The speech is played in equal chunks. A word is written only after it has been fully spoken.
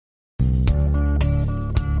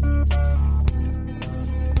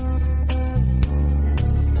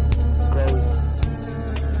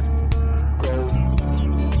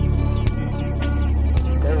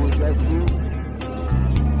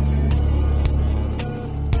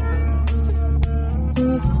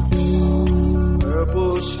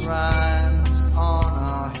shrines on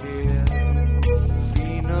our head.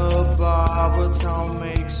 Phenobarbital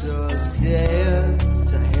makes us dead.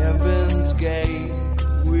 To heaven's gate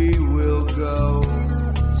we will go.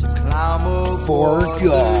 So climb aboard For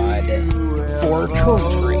God, for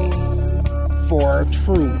country, for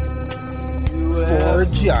truth, for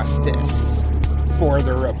justice, for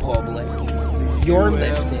the Republic. You're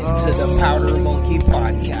listening to the Powder Monkey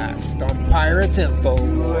Podcast on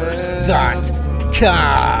PirateInfowars.com.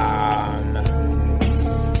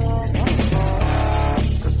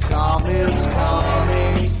 The comet's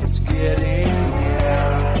coming, it's getting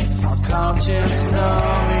near. Our conscience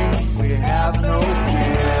numbing, we have no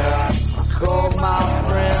fear. I called my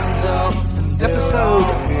friends up. Episode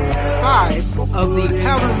 5 of the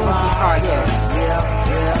Powder Monkey Podcast.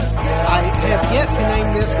 I have yet to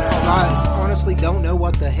name this because I honestly don't know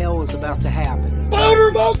what the hell is about to happen.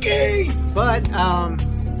 Powder Monkey! But,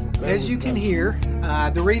 as you can hear,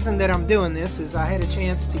 the reason that I'm doing this is I had a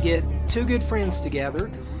chance to get two good friends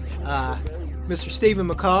together. Mr. Stephen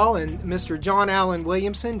McCall and Mr. John Allen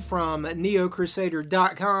Williamson from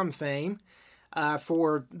NeoCrusader.com fame.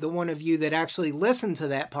 For the one of you that actually listened to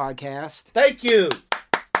that podcast. Thank you!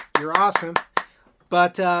 You're awesome.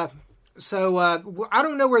 But, so I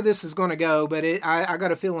don't know where this is going to go, but I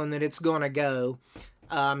got a feeling that it's going to go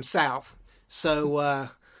south. So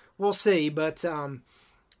we'll see. But, I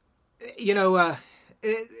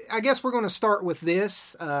guess we're going to start with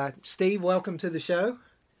this. Steve, welcome to the show.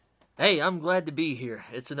 Hey, I'm glad to be here.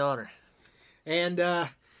 It's an honor. And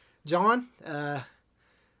John,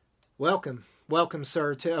 welcome. Welcome,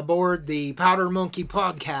 sir, to aboard the Powder Monkey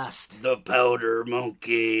Podcast. The Powder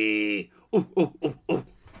Monkey. Ooh, ooh, ooh, ooh.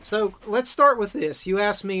 So, let's start with this. You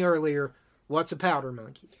asked me earlier, what's a powder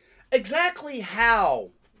monkey? Exactly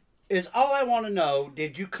how is all I want to know.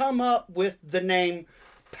 Did you come up with the name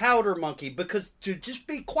Powder Monkey? Because to just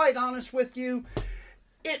be quite honest with you,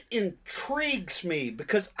 it intrigues me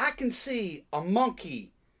because I can see a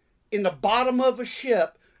monkey in the bottom of a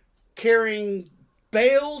ship carrying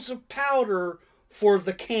bales of powder for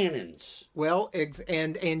the cannons. Well,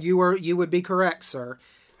 and you would be correct, sir.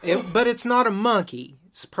 But it's not a monkey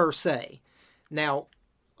per se. Now,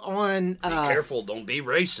 on be careful, don't be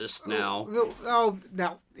racist now.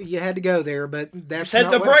 Now you had to go there, but that's you said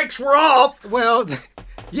the brakes were off. Well,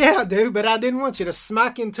 yeah, dude, but I didn't want you to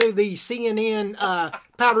smack into the CNN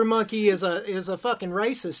Powder Monkey is a fucking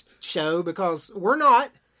racist show because we're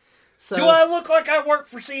not. So, do I look like I work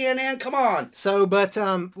for CNN? Come on. So, but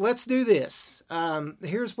let's do this.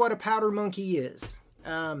 Here's what a powder monkey is.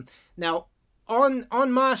 Now,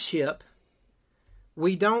 on my ship,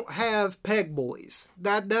 we don't have peg boys.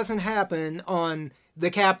 That doesn't happen on the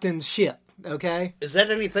captain's ship. Okay. Is that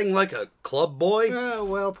anything like a club boy?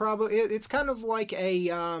 Well, probably. It's kind of like a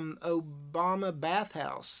Obama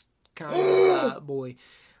bathhouse kind of boy.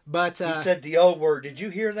 But he said the O word. Did you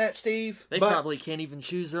hear that, Steve? They probably can't even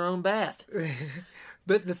choose their own bath.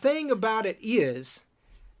 But the thing about it is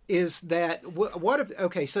that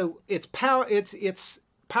okay, so it's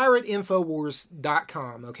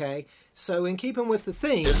pirateinfowars.com, okay? So in keeping with the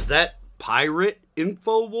theme, is that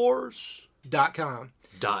pirateinfowars.com?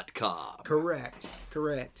 Correct.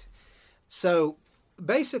 So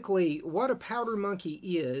basically what a powder monkey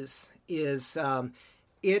is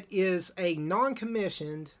it is a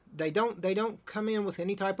non-commissioned. They don't come in with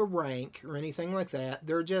any type of rank or anything like that.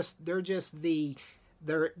 They're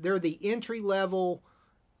the entry level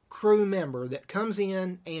crew member that comes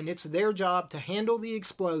in, and it's their job to handle the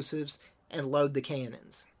explosives and load the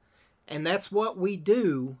cannons. And that's what we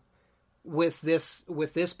do with this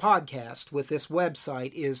podcast, with this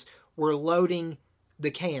website, is we're loading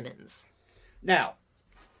the cannons. Now,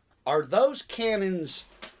 are those cannons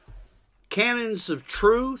of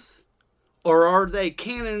truth, or are they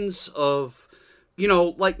cannons of,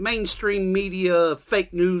 like mainstream media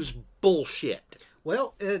fake news bullshit?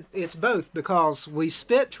 Well, it's both, because we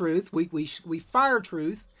spit truth, we fire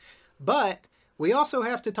truth, but we also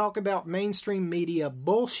have to talk about mainstream media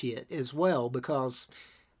bullshit as well, because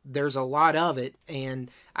there's a lot of it,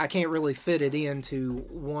 and I can't really fit it into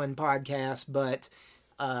one podcast, but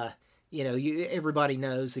everybody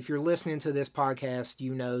knows, if you're listening to this podcast,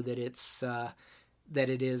 you know that it's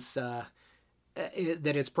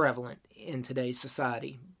prevalent in today's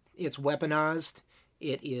society. It's weaponized.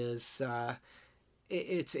 It is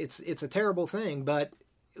it's a terrible thing, but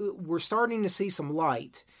we're starting to see some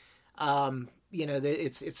light.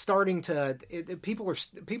 It's starting to. People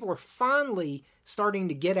are finally starting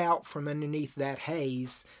to get out from underneath that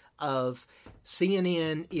haze of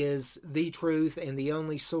CNN is the truth and the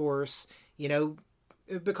only source.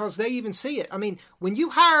 Because they even see it. I mean, when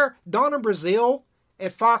you hire Donna Brazile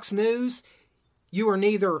at Fox News, you are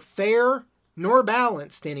neither fair nor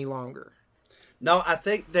balanced any longer. No, I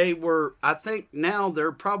think they were. I think now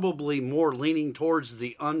they're probably more leaning towards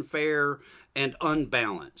the unfair and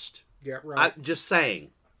unbalanced. Yeah, right. Just saying,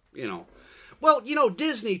 you know. Well, you know,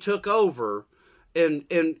 Disney took over, and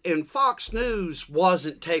Fox News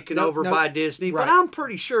wasn't taken over by Disney, right. but I'm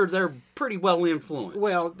pretty sure they're pretty well influenced.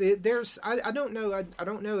 Well, there's I don't know I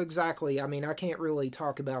don't know exactly. I mean, I can't really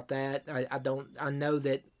talk about that. I know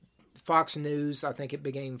that Fox News, I think it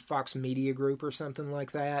became Fox Media Group or something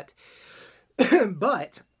like that.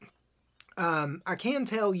 But I can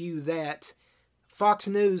tell you that Fox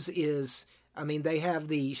News is, I mean, they have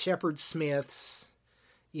the Shepard Smiths,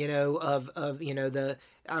 you know,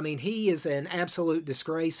 he is an absolute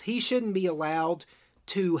disgrace. He shouldn't be allowed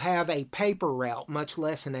to have a paper route, much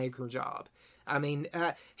less an anchor job. I mean,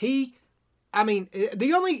 the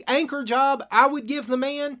only anchor job I would give the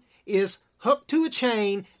man is hooked to a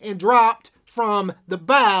chain and dropped from the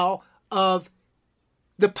bow of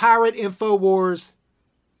the Pirate InfoWars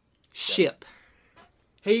ship.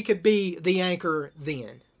 He could be the anchor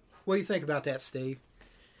then. What do you think about that, Steve?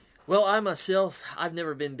 Well, I myself, I've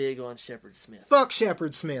never been big on Shepard Smith. Fuck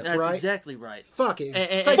Shepard Smith, That's right? exactly right. Fuck him.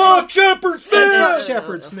 Fuck Shepard Smith! Fuck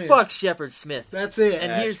Shepard Smith. Fuck Shepard Smith. That's it.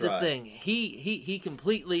 And That's here's right. the thing. He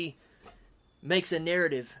completely makes a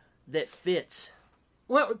narrative that fits.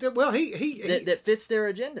 Well, he That fits their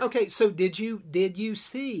agenda. Okay, so did you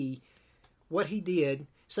see what he did?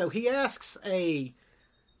 So he asks an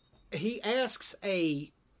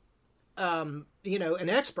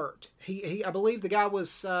expert. I believe the guy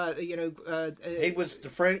was He was the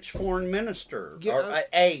French foreign minister, Yeah, or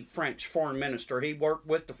a French foreign minister. He worked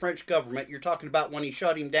with the French government. You're talking about when he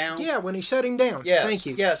shut him down? yeah, when he shut him down. Yes, Thank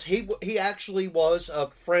you. Yes, he actually was a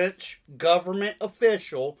French government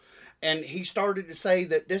official, and he started to say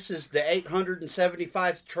that this is the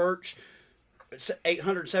 875th church,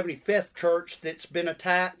 875th church that's been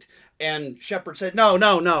attacked. And Shepard said, no,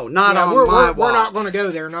 not on my watch. We're not going to go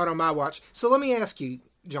there, not on my watch. So let me ask you,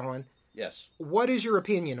 John. Yes. What is your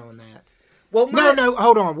opinion on that? Well, No,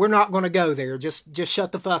 hold on. We're not going to go there. Just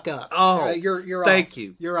shut the fuck up. Oh, you're thank off.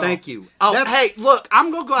 you. You're Thank off. you. Oh, That's- hey, look, I'm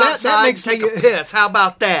going to go outside and take a piss. How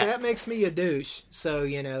about that? That makes me a douche. So,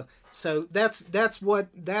 so that's what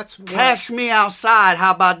Cash me outside.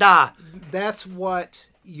 How about that? that's what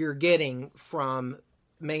you're getting from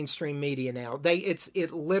mainstream media now.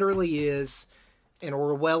 It literally is an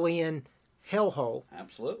Orwellian hellhole.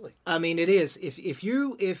 Absolutely. I mean, it is. If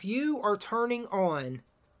you are turning on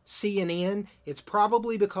CNN, it's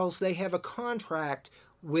probably because they have a contract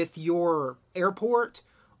with your airport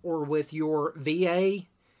or with your VA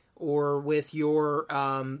or with your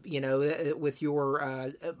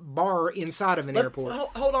bar inside of an airport.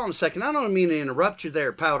 Hold on a second. I don't mean to interrupt you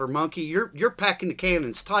there, Powder Monkey. You're packing the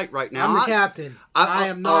cannons tight right now. I'm the captain. I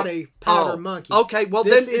am not a powder monkey. Okay, well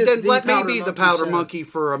This then is the let me Powder be the Monkey Powder show. Monkey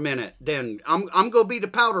for a minute. Then I'm gonna be the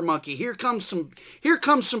Powder Monkey. Here comes some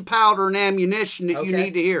powder and ammunition that you Okay.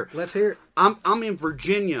 need to hear. Let's hear it. I'm in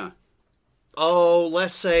Virginia. Oh,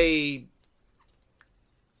 let's say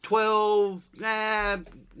 12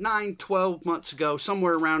 months ago,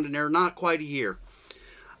 somewhere around in there, not quite a year.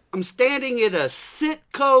 I'm standing at a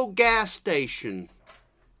Citgo gas station.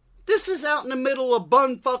 This is out in the middle of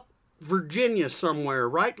Bumfuck, Virginia somewhere,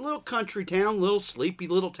 right? Little country town, little sleepy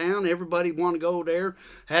little town. Everybody want to go there.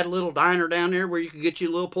 Had a little diner down there where you could get you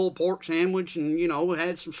a little pulled pork sandwich and,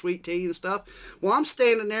 had some sweet tea and stuff. Well, I'm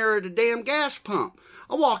standing there at a damn gas pump.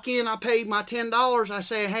 I walk in, I pay my $10. I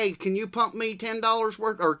say, hey, can you pump me $10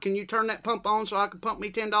 worth, or can you turn that pump on so I can pump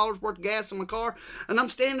me $10 worth of gas in my car? And I'm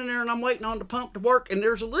standing there and I'm waiting on the pump to work, and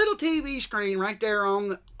there's a little TV screen right there on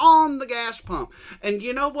the gas pump. And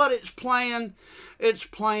you know what it's playing? It's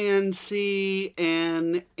playing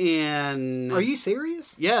CNN. Are you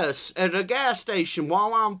serious? Yes, at a gas station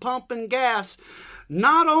while I'm pumping gas.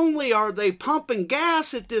 Not only are they pumping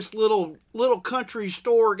gas at this little country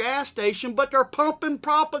store gas station, but they're pumping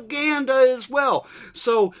propaganda as well.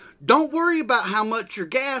 So don't worry about how much your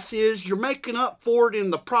gas is. You're making up for it in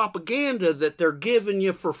the propaganda that they're giving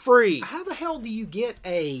you for free. How the hell do you get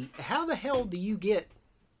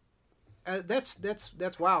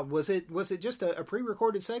that's wild. Was it just a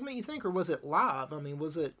pre-recorded segment, you think, or was it live? I mean,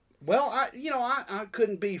 was it? Well, I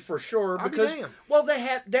couldn't be for sure I'll be because damned. well they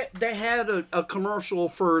had a commercial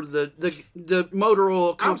for the motor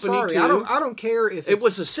oil company. I'm sorry, too. I don't care if It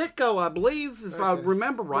was a Citgo, I believe, if I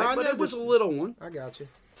remember right, Well, I but know it was that- a little one. I got you.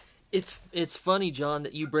 It's funny, John,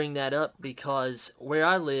 that you bring that up because where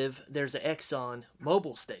I live, there's an Exxon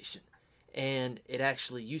Mobil station, and it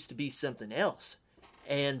actually used to be something else,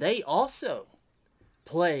 and they also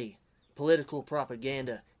play political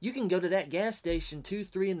propaganda. You can go to that gas station 2,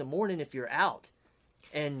 3 in the morning if you're out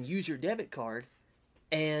and use your debit card,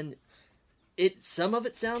 and some of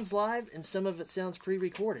it sounds live and some of it sounds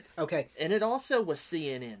pre-recorded. Okay. And it also was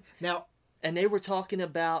CNN. Now, and they were talking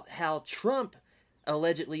about how Trump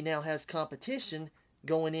allegedly now has competition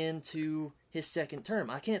going into his second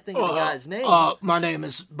term. I can't think of the guy's name. My name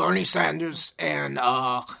is Bernie Sanders, and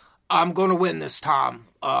I'm going to win this time.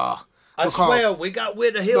 I swear, we got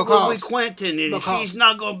rid of Hillary Clinton, and she's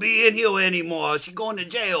not going to be in here anymore. She's going to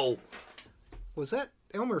jail. Was that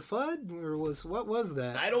Elmer Fudd, or what was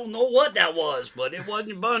that? I don't know what that was, but it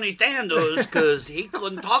wasn't Bernie Sanders, because he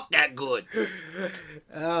couldn't talk that good.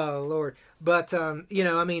 Oh, Lord. But,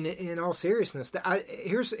 in all seriousness,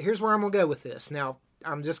 here's where I'm going to go with this. Now,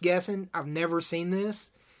 I'm just guessing. I've never seen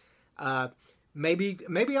this. Maybe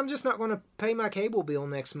I'm just not going to pay my cable bill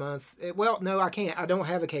next month. Well, no, I can't. I don't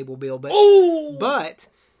have a cable bill. But,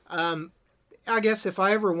 I guess if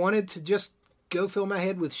I ever wanted to just go fill my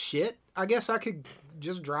head with shit, I guess I could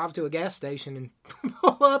just drive to a gas station and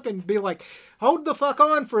pull up and be like, hold the fuck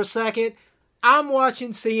on for a second. I'm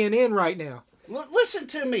watching CNN right now. Listen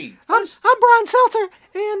to me. I'm Brian Seltzer,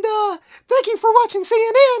 and thank you for watching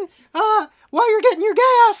CNN while you're getting your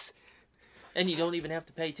gas. And you don't even have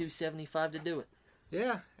to pay $2.75 to do it.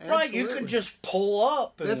 Yeah, absolutely. Right, you can just pull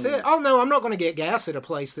up. That's it. Oh, no, I'm not going to get gas at a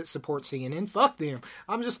place that supports CNN. Fuck them.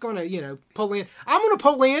 I'm just going to, pull in. I'm going to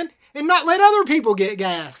pull in and not let other people get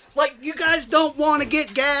gas. Like, you guys don't want to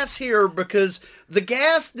get gas here because the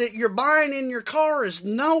gas that you're buying in your car is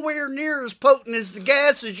nowhere near as potent as the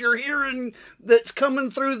gas as you're hearing that's coming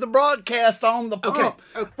through the broadcast on the pump.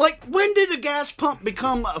 Okay. Like, when did a gas pump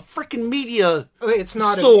become a freaking media It's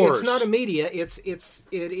not source? It's not a media. It's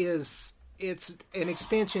an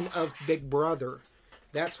extension of Big Brother.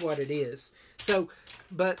 That's what it is. So,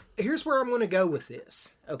 but here's where I'm going to go with this,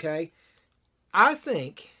 okay? I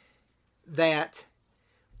think that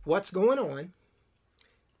what's going on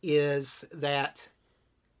is that,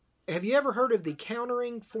 have you ever heard of the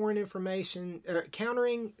countering disinformation,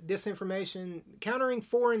 countering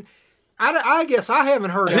foreign... I guess I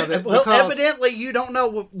haven't heard of it. Well, evidently you don't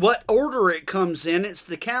know what order it comes in. It's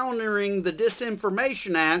the Countering the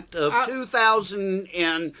Disinformation Act of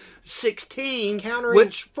 2016.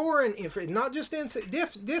 Countering foreign, not just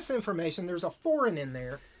disinformation, there's a foreign in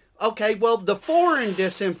there. Okay, well, the foreign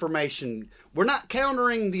disinformation, we're not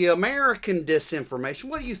countering the American disinformation.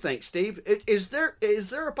 What do you think, Steve? Is there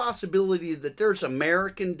a possibility that there's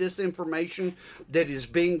American disinformation that is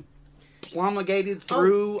being promulgated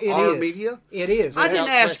through our media? It is. I didn't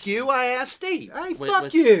ask you. I asked Steve. Hey,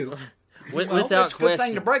 fuck you. Without question. Good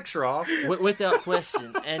thing the brakes are off. Without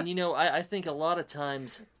question. And, I think a lot of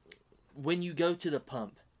times when you go to the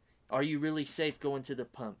pump, are you really safe going to the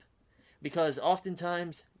pump? Because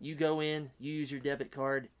oftentimes you go in, you use your debit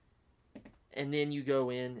card, and then you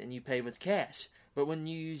go in and you pay with cash. But when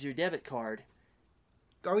you use your debit card,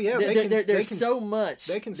 there's so much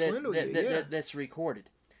they can swindle you, that's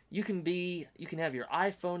recorded. You can have your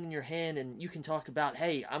iPhone in your hand and you can talk about,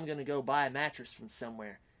 hey, I'm going to go buy a mattress from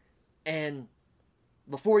somewhere. And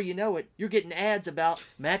before you know it, you're getting ads about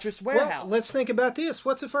Mattress Warehouse. Well, let's think about this.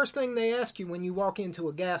 What's the first thing they ask you when you walk into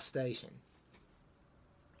a gas station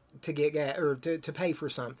to get gas or to pay for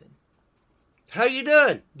something? How you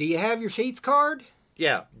doing? Do you have your Sheets card?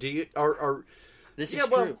 Yeah. Do you or This is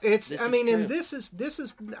true. It's this and this is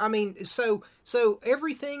so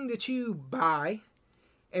everything that you buy,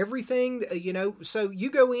 everything so you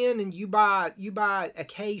go in and you buy a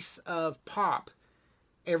case of pop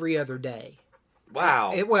every other day.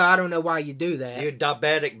 Wow. Well, I don't know why you do that. You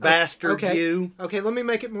diabetic bastard, okay. you. Okay, let me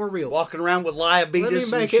make it more real. Walking around with diabetes and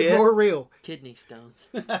shit. Let me make it more real. Kidney stones.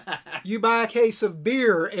 You buy a case of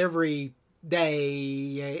beer every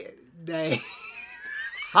day.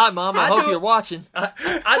 Hi, Mom. I hope you're watching.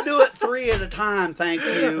 I do it 3 at a time, thank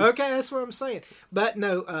you. Okay, that's what I'm saying. But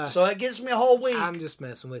no. So it gives me a whole week. I'm just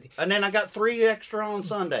messing with you. And then I got 3 extra on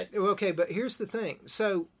Sunday. Okay, but here's the thing.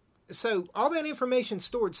 So all that information's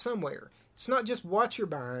stored somewhere. It's not just what you're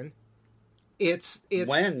buying. It's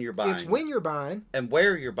when you're buying. It's when you're buying. And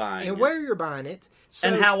where you're buying. And where you're buying it. So,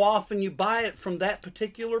 and how often you buy it from that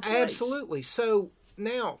particular place. Absolutely. So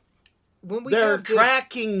now, when we they're have this,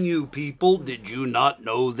 tracking you, people. Did you not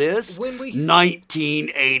know this?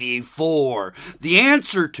 1984. The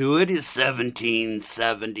answer to it is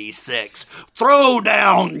 1776. Throw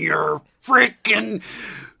down your frickin'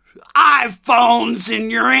 iPhones and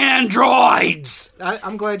your Androids.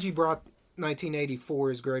 I'm glad you brought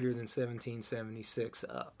 1984 is greater than 1776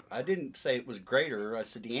 up. I didn't say it was greater. I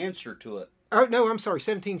said the answer to it. Oh, no, I'm sorry.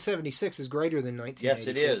 1776 is greater than 1984. Yes,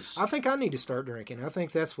 it is. I think I need to start drinking. I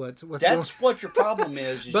think that's what's That's going. what your problem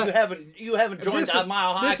is. But you haven't joined the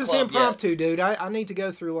Mile High This is Club impromptu, dude. I need to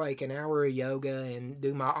go through like an hour of yoga and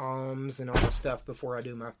do my arms and all this stuff before I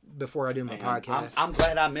do my podcast. I'm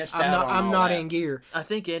glad I missed out. I'm not that. in gear. I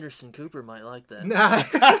think Anderson Cooper might like that.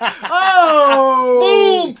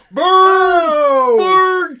 Oh! Boom! Burn!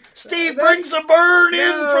 Burn! Steve brings a burn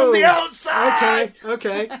in from the outside.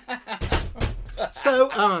 Okay.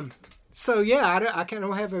 So yeah, I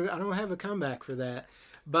don't have a comeback for that.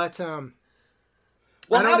 But well,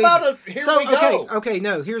 how about here we go? Okay.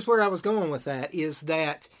 No, here's where I was going with that. Is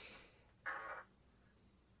that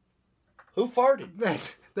who farted?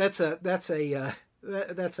 That's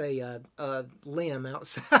a limb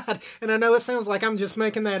outside, and I know it sounds like I'm just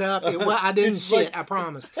making that up. I didn't shit, I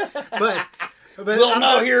promise. But we'll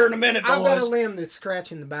know here in a minute, boys. I've got a limb that's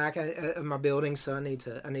scratching the back of my building, so I need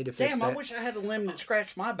to fix that. Damn, I wish I had a limb that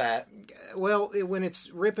scratched my back. Well, when it's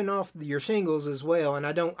ripping off your shingles as well, and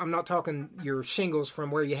I'm not talking your shingles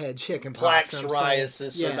from where you had chicken Plaque pox.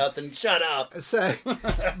 psoriasis or nothing. Shut up. So,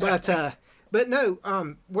 but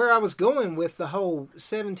no, where I was going with the whole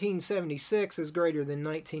 1776 is greater than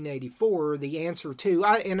 1984, the answer to,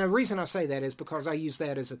 and the reason I say that is because I use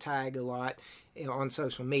that as a tag a lot on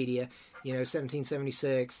social media.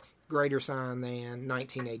 1776 greater sign than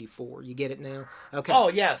 1984. You get it now? Okay. Oh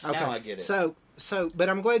yes, okay. Now I get it. So, but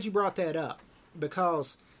I'm glad you brought that up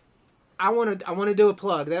because I want to do a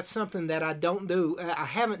plug. That's something that I don't do. I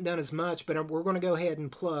haven't done as much, but we're going to go ahead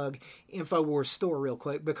and plug InfoWars store real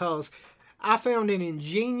quick because I found an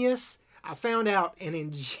ingenious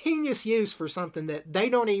use for something that they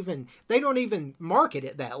don't even market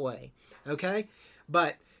it that way. Okay,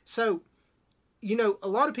 but so. A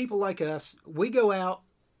lot of people like us, we go out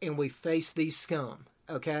and we face these scum,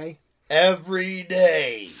 okay? Every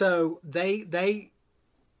day. So they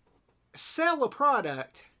sell a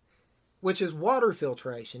product which is water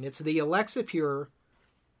filtration. It's the Alexa Pure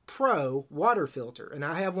Pro water filter, and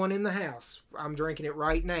I have one in the house. I'm drinking it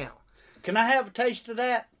right now. Can I have a taste of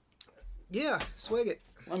that? Yeah, swig it.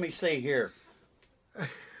 Let me see here.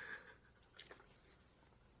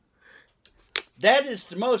 That is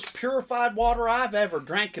the most purified water I've ever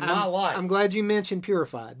drank in my life. I'm glad you mentioned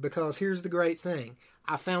purified because here's the great thing.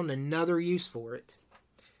 I found another use for it.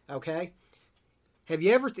 Okay? Have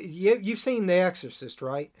you ever... you've seen The Exorcist,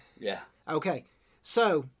 right? Yeah. Okay.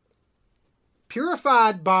 So,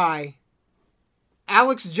 purified by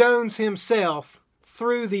Alex Jones himself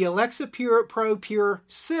through the Alexa Pure Pro Pure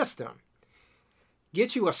system.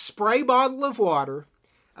 Get you a spray bottle of water...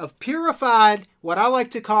 of purified, what I like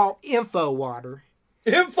to call info water.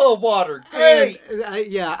 Info water, great. And,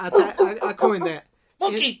 I coined that.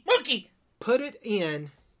 Monkey. Put it in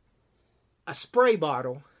a spray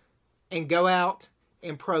bottle and go out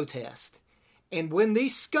and protest. And when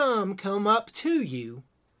these scum come up to you,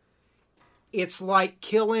 it's like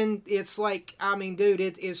killing. It's like, dude,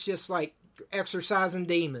 it's just like exorcising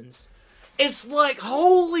demons. It's like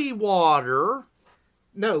holy water.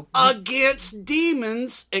 No. Against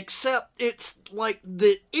demons, except it's like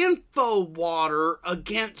the info water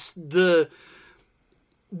against the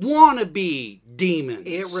wannabe demons.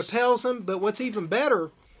 It repels them, but what's even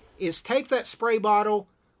better is take that spray bottle,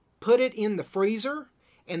 put it in the freezer,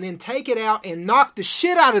 and then take it out and knock the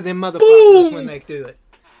shit out of them motherfuckers Boom! When they do it.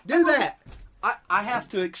 Do that. I have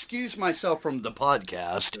to excuse myself from the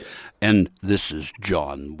podcast, and this is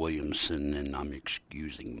John Williamson, and I'm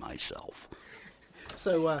excusing myself.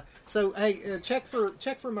 So hey, check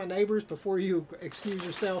for my neighbors before you excuse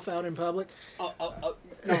yourself out in public.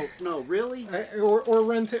 No, really? Or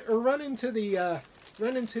run into the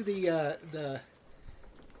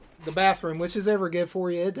bathroom, which is ever good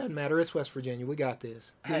for you. It doesn't matter. It's West Virginia. We got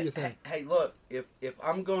this. Do your thing. Hey, look. If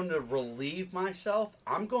I'm going to relieve myself,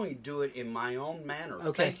 I'm going to do it in my own manner.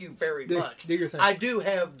 Okay. Thank you very much. Do your thing. I do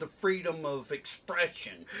have the freedom of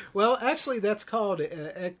expression. Well, actually, that's called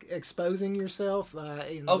exposing yourself.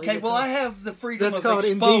 Okay. Well, I have the freedom of exposure.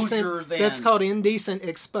 Indecent, then that's called indecent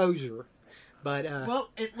exposure. But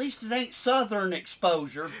well, at least it ain't Southern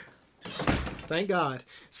exposure. Thank God.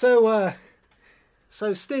 So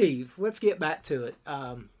Steve, let's get back to it.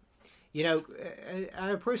 I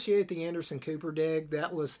appreciate the Anderson Cooper dig.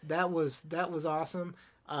 That was awesome.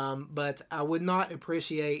 But I would not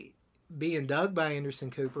appreciate being dug by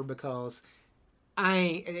Anderson Cooper because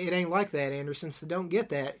it ain't like that, Anderson. So don't get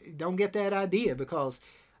that idea because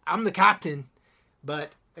I'm the captain.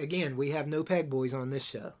 But again, we have no peg boys on this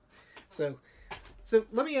show. So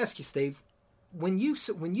let me ask you, Steve, when you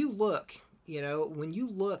look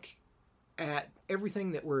at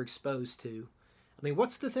everything that we're exposed to, I mean,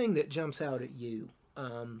 what's the thing that jumps out at you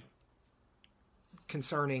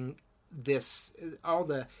concerning this?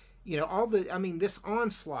 This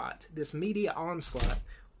onslaught, this media onslaught.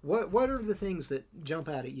 What are the things that jump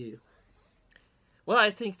out at you? Well,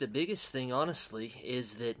 I think the biggest thing, honestly,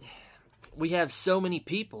 is that we have so many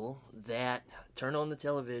people that turn on the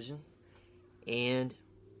television and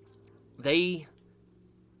they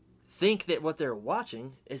think that what they're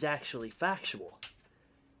watching is actually factual.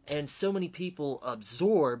 And so many people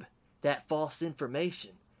absorb that false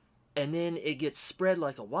information. And then it gets spread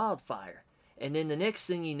like a wildfire. And then the next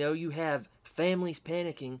thing you know, you have families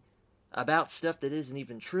panicking about stuff that isn't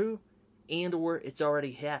even true and or it's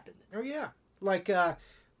already happened. Oh, yeah. Like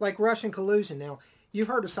Russian collusion. Now, you've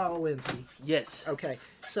heard of Saul Alinsky. Yes. Okay.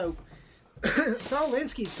 So, Saul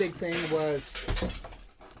Alinsky's big thing was...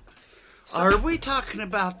 Are we talking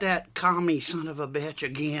about that commie son of a bitch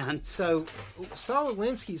again? So, Saul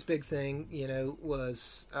Alinsky's big thing,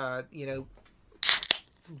 was,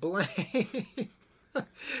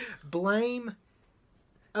 blame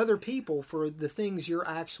other people for the things you're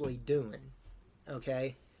actually doing.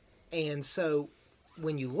 Okay? And so,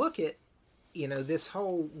 when you look at, this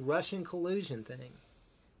whole Russian collusion thing,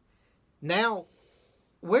 now,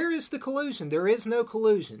 where is the collusion? There is no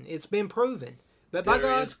collusion. It's been proven. But by God,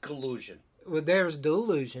 There is collusion. Well, there's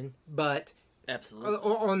delusion, but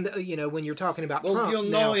Absolutely. When you're talking about Well, Trump,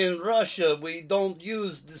 know, in Russia, we don't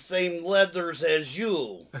use the same letters as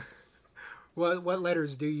you. what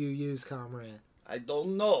letters do you use, comrade? I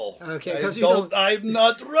don't know. Okay, I 'cause you don't. don't- I'm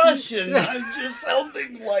not Russian. I'm just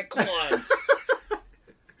sounding like one.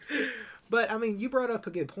 But I mean, you brought up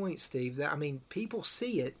a good point, Steve. That people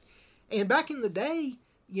see it, and back in the day,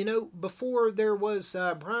 before there was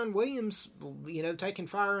Brian Williams, taking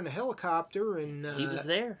fire in a helicopter, and He was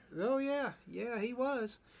there. Oh yeah, he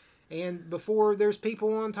was. And before there's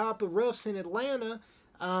people on top of roofs in Atlanta,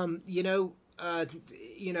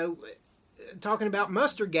 talking about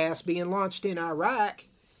mustard gas being launched in Iraq.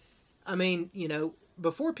 I mean,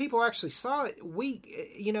 before people actually saw it,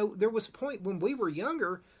 there was a point when we were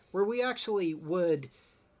younger where we actually would,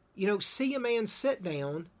 see a man sit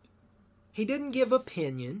down. He didn't give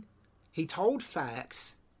opinion. He told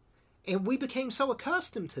facts. And we became so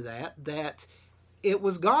accustomed to that it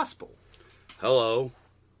was gospel. Hello.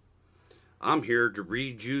 I'm here to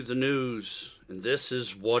read you the news, and this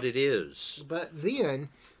is what it is. But then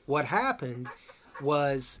what happened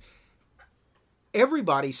was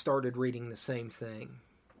everybody started reading the same thing.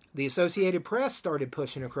 The Associated Press started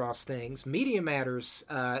pushing across things, Media Matters,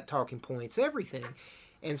 talking points, everything.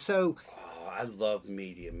 And so... Oh, I love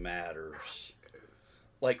Media Matters.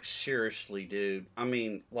 Like, seriously, dude. I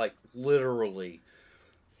mean, like, literally.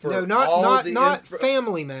 No, not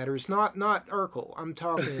Family Matters, not Urkel. I'm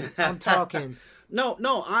talking...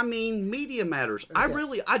 No, I mean Media Matters.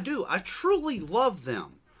 Okay. I truly love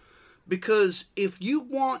them. Because if you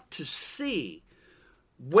want to see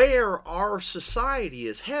where our society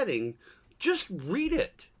is heading, just read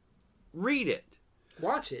it. Read it.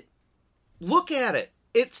 Watch it. Look at it.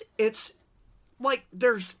 It's like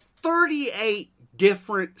there's 38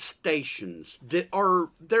 different stations that are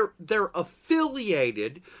they're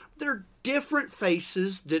affiliated. They're different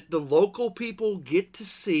faces that the local people get to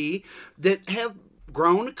see that have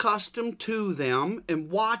grown accustomed to them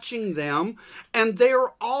and watching them, and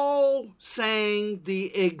they're all saying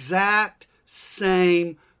the exact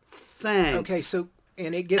same thing. Okay, so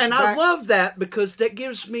it gets and back... I love that because that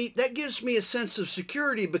gives me a sense of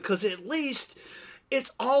security, because at least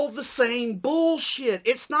it's all the same bullshit.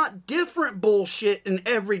 It's not different bullshit in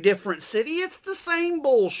every different city. It's the same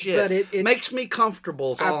bullshit. But it makes me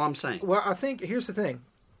comfortable, is all I'm saying. Well, I think here's the thing.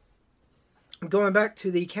 Going back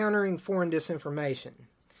to the countering foreign disinformation.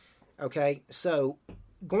 Okay, so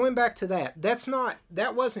going back to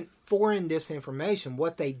that wasn't foreign disinformation.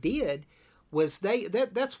 What they did was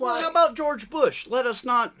that's why. Well, how about George Bush? Let us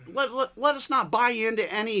not buy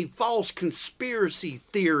into any false conspiracy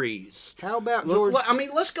theories. How about George?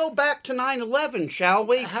 Let's go back to 9/11, shall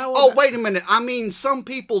we? Wait a minute. Some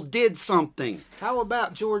people did something. How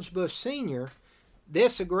about George Bush Sr.?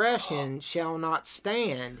 This aggression shall not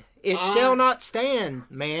stand. It shall not stand,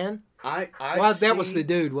 man. That was the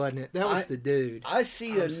dude, wasn't it? That was the dude. I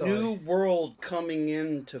see a new world coming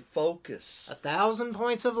into focus. 1,000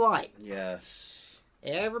 points of light. Yes.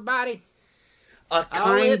 Everybody. A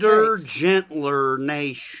kinder, gentler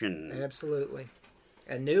nation. Absolutely.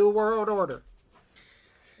 A new world order.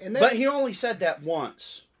 But he only said that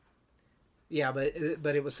once. Yeah, but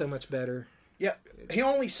it was so much better. Yeah, he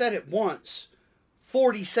only said it once.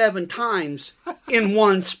 47 times in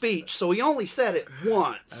one speech, so he only said it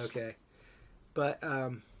once. Okay. But,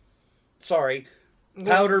 sorry,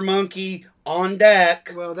 Powder monkey on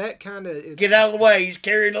deck. Well, that kind of... Get out of the way. He's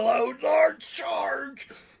carrying a load. Large charge.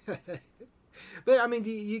 But, I mean,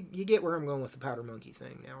 you get where I'm going with the powder monkey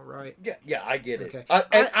thing now, right? Yeah, I get Okay.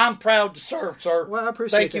 it. I'm proud to serve, sir. Well, I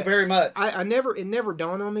appreciate Thank you that. very much. It never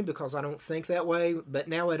dawned on me because I don't think that way, but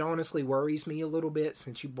now it honestly worries me a little bit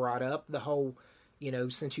since you brought up the whole,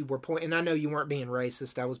 since you were pointing, and I know you weren't being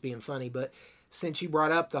racist, I was being funny, but since you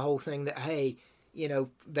brought up the whole thing that, hey,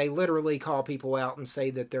 they literally call people out and say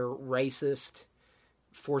that they're racist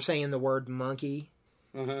for saying the word monkey.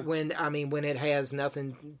 When it has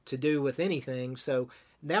nothing to do with anything. So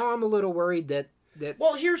now I'm a little worried that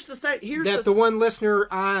well, here's the thing. The one listener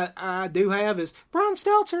I do have is Brian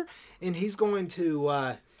Stelzer, and he's going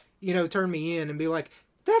to turn me in and be like,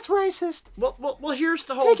 "That's racist." Well, here's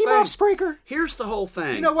the whole thing. Take him off Spreaker. Here's the whole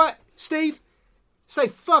thing. You know what, Steve? Say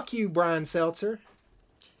fuck you, Brian Seltzer.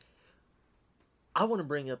 I want to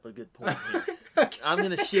bring up a good point here. I'm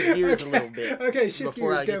going to shift gears a little bit. Okay, shift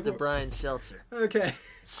before gears. I get to Brian Seltzer. Okay.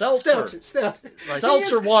 Seltzer Like,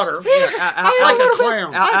 seltzer water. Like a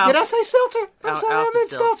clown. Did I say seltzer? I'm sorry, I meant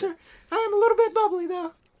seltzer. seltzer. I am a little bit bubbly,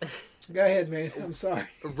 though. Go ahead, man. I'm sorry.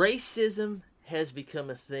 Racism has become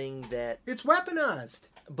a thing that... It's weaponized.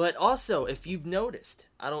 But also, if you've noticed,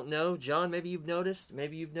 I don't know, John, maybe you've noticed,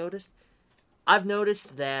 I've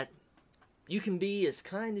noticed that you can be as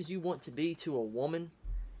kind as you want to be to a woman,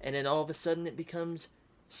 and then all of a sudden it becomes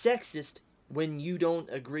sexist when you don't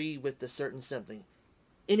agree with a certain something.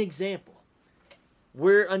 An example,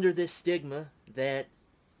 we're under this stigma that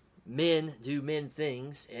men do men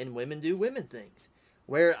things and women do women things.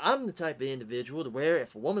 Where I'm the type of individual to where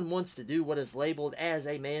if a woman wants to do what is labeled as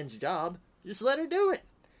a man's job, just let her do it.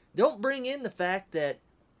 Don't bring in the fact that,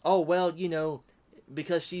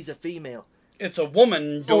 because she's a female. It's a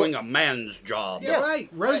woman doing a man's job. Yeah, right.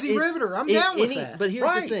 Rosie Riveter. I'm down with that. But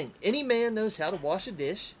here's the thing. Any man knows how to wash a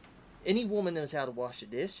dish. Any woman knows how to wash a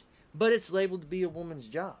dish. But it's labeled to be a woman's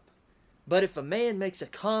job. But if a man makes a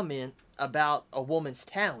comment about a woman's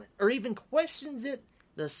talent, or even questions it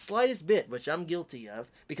the slightest bit, which I'm guilty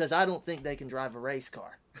of, because I don't think they can drive a race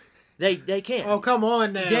car. They can't. Oh, come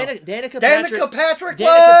on now. Danica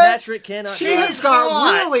Patrick cannot. She's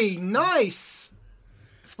got really nice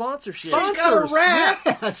sponsorship. She's got a rack.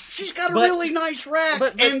 Yes. She's got a really nice rack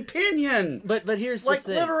and pinion. But here's the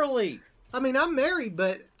thing. Like literally. I mean, I'm married,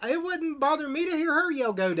 but it wouldn't bother me to hear her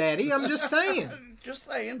yell "GoDaddy." I'm just saying. Just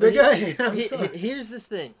saying. But go ahead. Here's the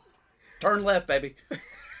thing. Turn left, baby.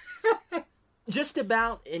 Just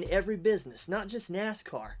about in every business, not just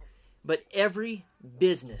NASCAR, but every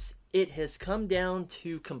business, it has come down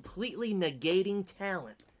to completely negating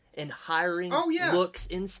talent and hiring looks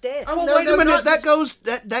instead. Oh, well, wait a minute.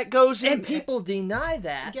 That goes in. And people deny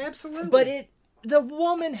that. Yeah, absolutely. But the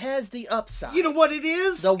woman has the upside. You know what it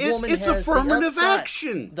is? It's affirmative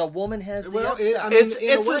action. The woman has the upside. It's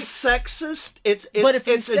a sexist. It's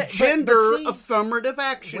a gender affirmative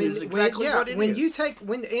action. Is exactly what it is. When you take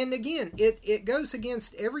and again, it goes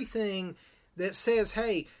against everything that says,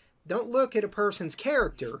 "Hey, don't look at a person's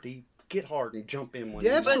character." Steve, get hard and jump in when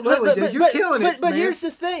absolutely, dude. You're killing it. But here's the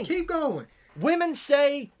thing. Keep going. Women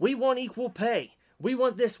say we want equal pay. We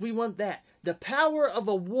want this. We want that. The power of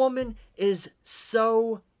a woman is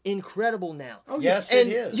so incredible now. Oh, yes, and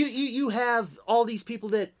it is. You have all these people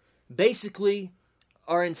that basically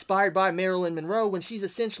are inspired by Marilyn Monroe when she's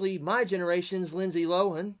essentially my generation's Lindsay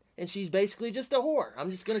Lohan, and she's basically just a whore. I'm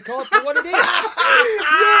just going to call it for what it is.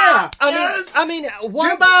 Yeah. I mean,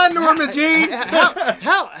 goodbye, Norma Jean.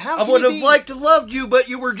 How I would have liked to love you, but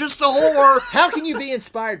you were just a whore. How can you be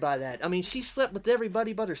inspired by that? I mean, she slept with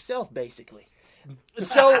everybody but herself, basically.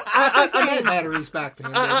 So I mean, batteries back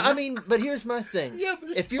then. I mean, but here's my thing. Yeah,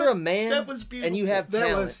 if you're a man and you have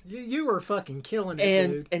talent, you were fucking killing it,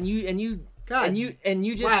 dude. And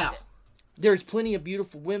you just there's plenty of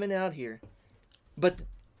beautiful women out here, but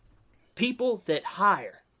people that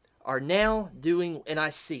hire are now doing, and I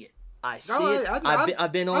see it.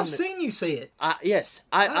 I've been on. I've seen you see it. Yes,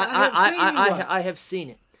 I have seen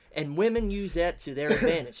it, and women use that to their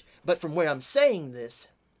advantage. But from where I'm saying this,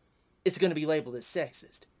 it's going to be labeled as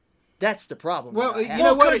sexist. That's the problem. Well, you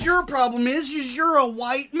know what? Because your problem is you're a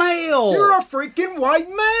white male. You're a freaking white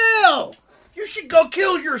male. You should go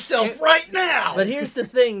kill yourself right now. But here's the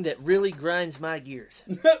thing that really grinds my gears.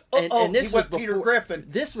 And this was Peter Griffin.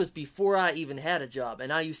 This was before I even had a job,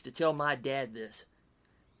 and I used to tell my dad this.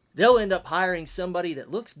 They'll end up hiring somebody that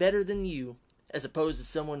looks better than you, as opposed to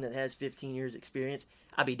someone that has 15 years experience.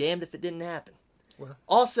 I'd be damned if it didn't happen. Well.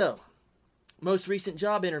 Also, most recent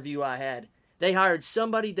job interview I had, they hired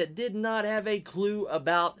somebody that did not have a clue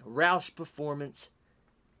about Roush performance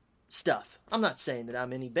stuff. I'm not saying that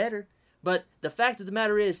I'm any better, But the fact of the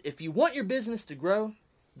matter is, if you want your business to grow,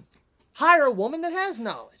 hire a woman that has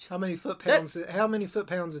knowledge. How many foot-pounds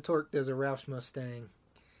of torque does a Roush Mustang?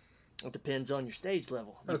 It depends on your stage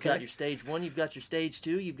level. You've Okay. got your stage 1, you've got your stage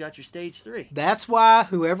 2, you've got your stage 3. That's why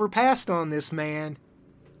whoever passed on this man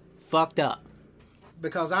fucked up.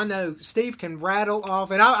 Because I know Steve can rattle off,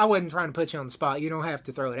 and I wasn't trying to put you on the spot. You don't have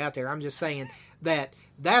to throw it out there. I'm just saying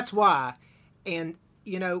that's why. And,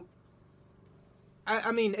 you know,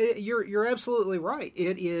 I mean, you're absolutely right.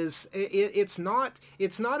 It's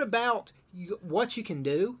not about what you can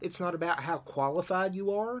do. It's not about how qualified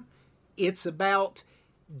you are. It's about,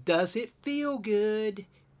 does it feel good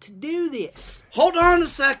to do this? Hold on a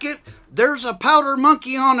second. There's a powder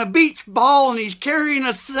monkey on a beach ball and he's carrying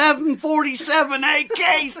a 747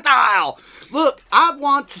 AK style. Look, I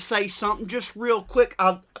want to say something just real quick.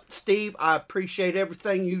 Steve, I appreciate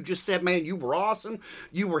everything you just said, man. You were awesome.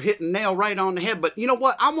 You were hitting nail right on the head. But you know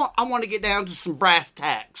what? I want to get down to some brass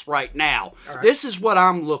tacks right now. Right. This is what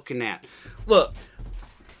I'm looking at. Look,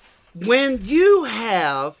 when you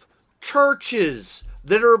have churches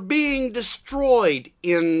that are being destroyed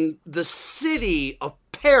in the city of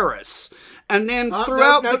Paris, and then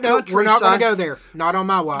throughout the country. We're not going to go there. Not on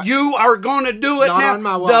my watch. You are going to do it not now. On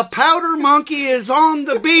my watch. The powder monkey is on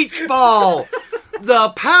the beach ball.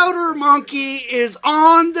 The powder monkey is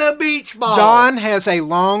on the beach ball. John has a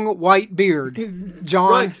long white beard.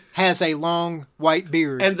 John has a long white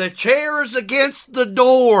beard. And the chair is against the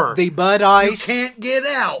door. The Bud Ice. You can't get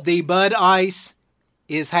out. The Bud Ice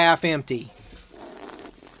is half empty.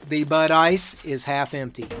 The Bud Ice is half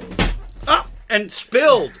empty. Oh, and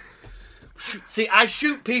spilled. See, I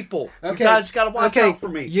shoot people. Okay. You guys got to watch out for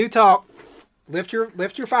me. You talk. Lift your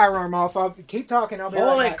firearm off. Keep talking. I'll be right back.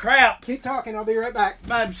 Holy crap. Keep talking. I'll be right back.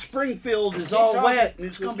 My Springfield is Keep all talking. wet, and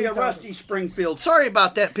it's going to be a Keep rusty Springfield. Sorry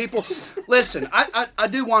about that, people. Listen, I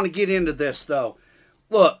do want to get into this, though.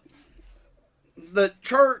 Look, the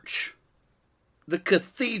church, the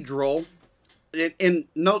cathedral in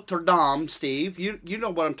Notre Dame, Steve, you know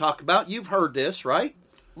what I'm talking about. You've heard this, right?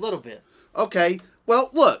 A little bit. Okay. Well,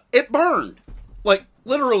 look, it burned. Like,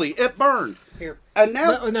 literally, it burned. Here. And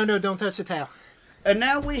now... No, don't touch the towel. And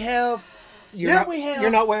now we have... You're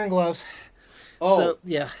not wearing gloves. Oh. So,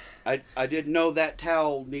 yeah. I didn't know that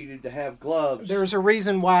towel needed to have gloves. There's a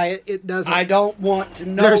reason why it doesn't... I don't want to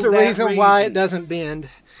know There's a that reason why it doesn't bend.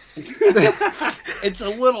 It's a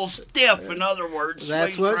little stiff, in other words.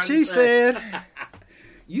 That's what she said.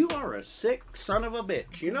 You are a sick son of a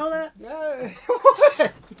bitch. You know that?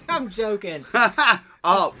 What? I'm joking.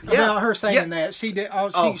 Oh, yeah. About her saying that. She did.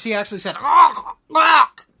 She actually said,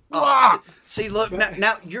 See, look,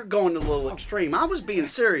 now you're going a little extreme. I was being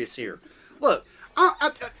serious here. Look,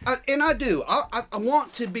 I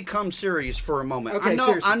want to become serious for a moment. Okay,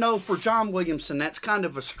 seriously. I know for John Williamson, that's kind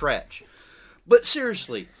of a stretch. But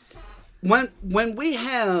seriously, when we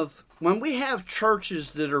have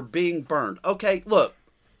churches that are being burned, okay, look,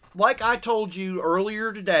 like I told you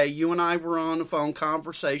earlier today, you and I were on a phone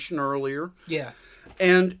conversation earlier. Yeah.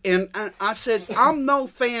 And I said, I'm no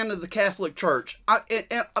fan of the Catholic Church.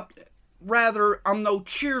 Rather, I'm no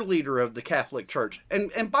cheerleader of the Catholic Church.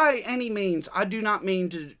 And by any means, I do not mean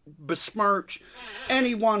to besmirch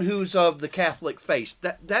anyone who's of the Catholic faith.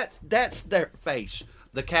 That's their face,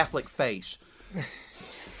 the Catholic faith.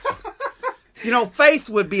 You know, faith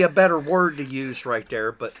would be a better word to use right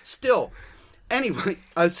there, but still. Anyway,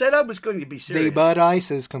 I said I was going to be serious. The Bud Ice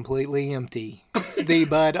is completely empty. The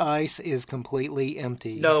Bud Ice is completely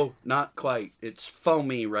empty. No, not quite. It's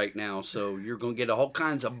foamy right now, so you're going to get all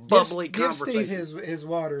kinds of bubbly conversation. Give Steve his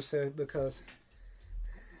water, because...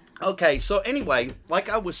 Okay, so anyway, like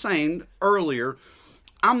I was saying earlier,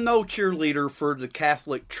 I'm no cheerleader for the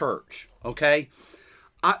Catholic Church, okay?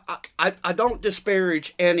 I don't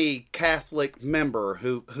disparage any Catholic member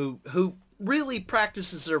who really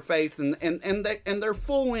practices their faith and they're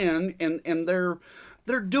full in and they're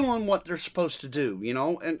doing what they're supposed to do, you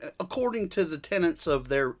know, and according to the tenets of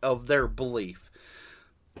their belief.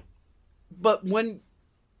 But when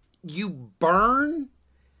you burn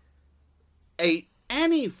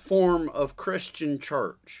any form of Christian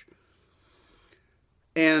church,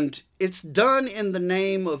 and it's done in the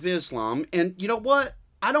name of Islam, and you know what?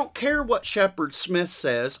 I don't care what Shepard Smith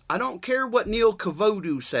says. I don't care what Neil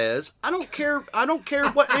Kavodu says. I don't care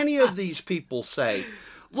what any of these people say.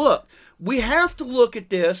 Look, we have to look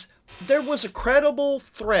at this. There was a credible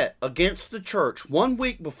threat against the church 1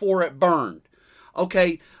 week before it burned.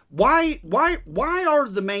 Okay, why are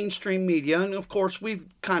the mainstream media, and of course we've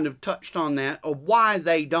kind of touched on that, of why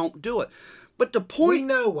they don't do it. But the point, we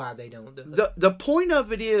know why they don't do it. The point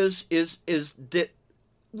of it is that,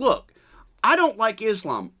 look, I don't like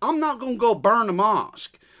Islam. I'm not going to go burn a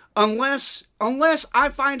mosque unless I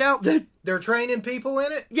find out that They're training people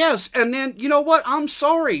in it? yes, and then you know what? I'm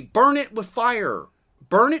sorry. Burn it with fire.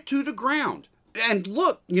 Burn it to the ground. And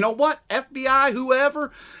look, you know what? FBI,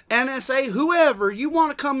 whoever, NSA, whoever, you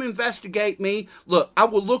want to come investigate me, look, I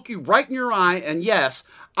will look you right in your eye, and yes,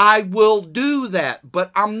 I will do that. But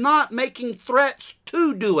I'm not making threats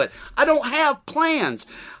to do it. I don't have plans.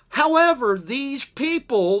 However, these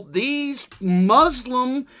people, these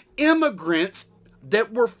Muslim immigrants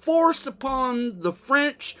that were forced upon the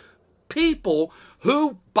French people,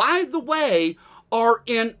 who, by the way, are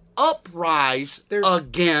in uprise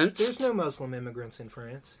against. There's no Muslim immigrants in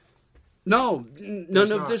France. No,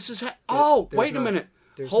 not. this is. There's Wait a not. minute.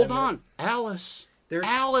 There's Hold no- on, Alice. There's-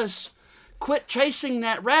 Alice, quit chasing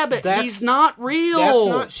that rabbit. That's- He's not real. That's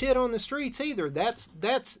not shit on the streets either. That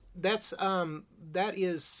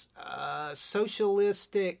is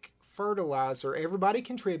socialistic fertilizer. Everybody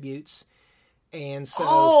contributes, and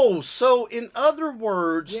so So in other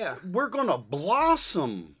words, Yeah. we're gonna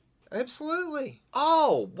blossom. absolutely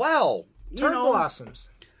Oh well, you turd know blossoms.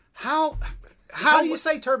 how How do you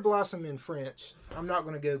say turd blossom in French? I'm not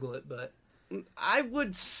going to Google it, but I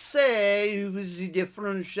would say with the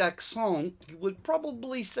French accent, you would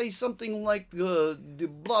probably say something like the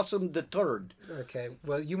blossom the turd. okay.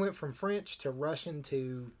 Well, you went from French to Russian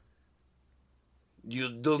to You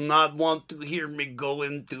do not want to hear me go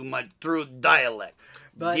into my true dialect.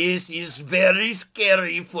 But- this is very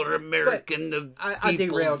scary for American I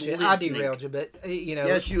people derailed you. I listening. derailed you, but you know.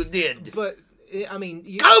 Yes, you did. But I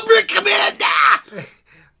mean, Cobra Commander!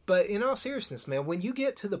 but in all seriousness, man, when you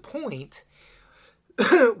get to the point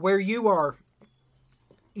where you are,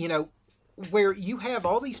 you know, where you have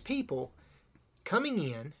all these people coming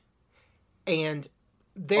in, and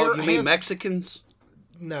they're You mean Mexicans?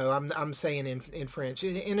 no, I'm saying in French,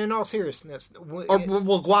 and in all seriousness, Or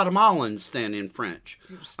well, Guatemalans then in French?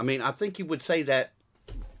 I mean, I think you would say that.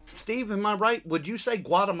 Steve, am I right? Would you say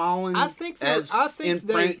Guatemalan? I think as in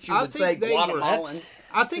they- French you I would think say they were- Guatemalan.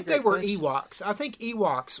 I think That's a they were great question. Ewoks. I think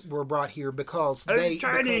Ewoks were brought here because I was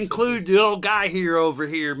trying to include the old guy here over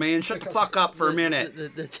here, man. Shut the fuck up for a minute.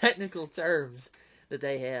 The technical terms that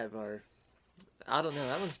they have are, I don't know.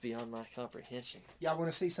 That one's beyond my comprehension. Y'all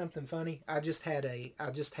want to see something funny? I just had a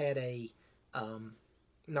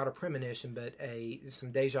not a premonition, but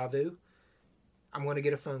some deja vu. I'm going to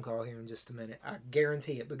get a phone call here in just a minute. I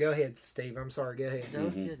guarantee it. But go ahead, Steve. I'm sorry. Go ahead. No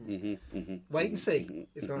kidding. Wait and see.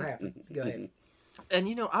 It's going to happen. Go ahead. And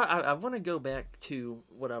you know, I want to go back to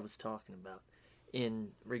what I was talking about in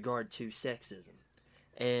regard to sexism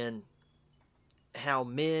and how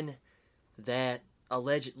men that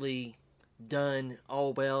allegedly done, oh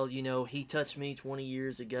well, you know, he touched me 20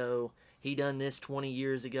 years ago, he done this 20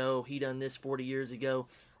 years ago, he done this 40 years ago,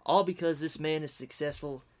 all because this man is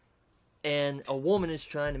successful and a woman is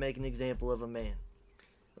trying to make an example of a man.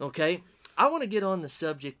 Okay? I want to get on the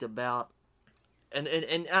subject about And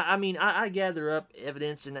I mean, I gather up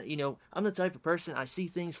evidence, and you know, I'm the type of person, I see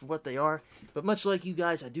things for what they are. But much like you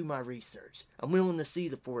guys, I do my research. I'm willing to see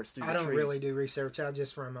the forest through the trees. I don't really do research. I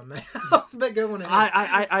just run my mouth. But go on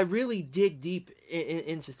ahead. I really dig deep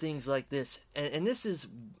into things like this, and this is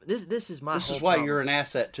my. This whole is why problem. you're an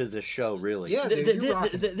asset to this show, really. Yeah, dude, you're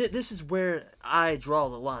rocking. This is where I draw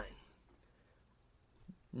the line.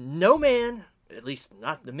 No man, at least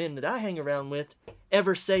not the men that I hang around with,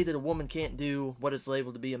 ever say that a woman can't do what is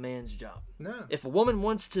labeled to be a man's job. No. If a woman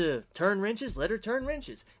wants to turn wrenches, let her turn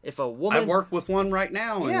wrenches. If a woman, I work with one right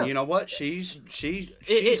now, and Yeah. you know what? She's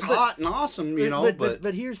but- hot and awesome, you know,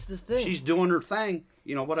 but here's the thing. she's doing her thing.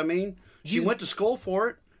 You know what I mean? She You- went to school for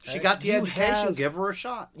it. She got the you education. have- Give her a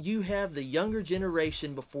shot. You have the younger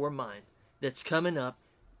generation before mine that's coming up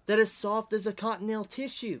that is soft as a cottonelle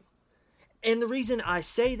tissue. And the reason I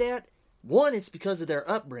say that, one, it's because of their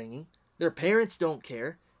upbringing. Their parents don't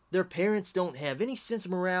care. Their parents don't have any sense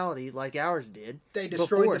of morality like ours did. They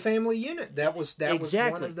destroyed before the us. family unit. That was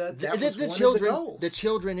Exactly. one of the The children. Goals. The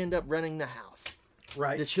children end up running the house.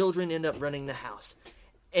 Right. The children end up running the house.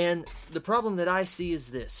 And the problem that I see is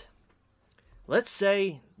this. Let's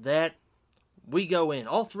say that we go in,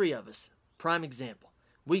 all three of us, prime example.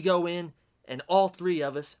 We go in and all three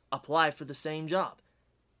of us apply for the same job.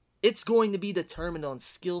 It's going to be determined on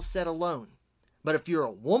skill set alone. But if you're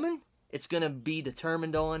a woman, it's going to be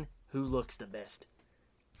determined on who looks the best.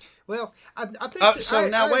 Well, I think. So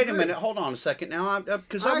I wait a agree. minute. Hold on a second. Now,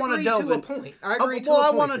 because I want to agree delve to a in. point. I agree to well, a I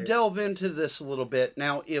point want to there. delve into this a little bit.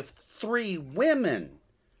 Now, if three women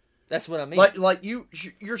That's what I mean. Like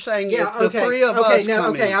you're saying if the three of us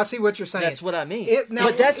come in. I see what you're saying. That's what I mean.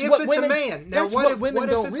 But that's if what it's women, a man. Now, that's what women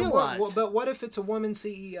don't realize. But what if it's a woman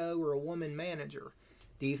CEO or a woman manager?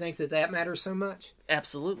 Do you think that matters so much?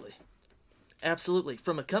 Absolutely. Absolutely.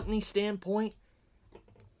 From a company standpoint,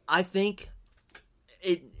 I think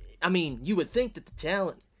you would think that the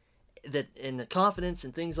talent and the confidence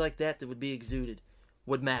and things like that would be exuded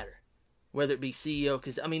would matter. Whether it be CEO,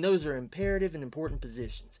 because, those are imperative and important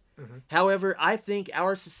positions. Mm-hmm. However, I think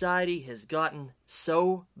our society has gotten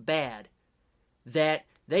so bad that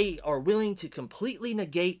they are willing to completely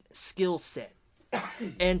negate skill set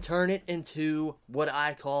and turn it into what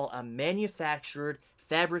I call a manufactured,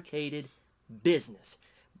 fabricated business.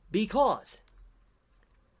 Because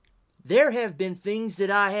there have been things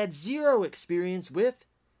that I had zero experience with,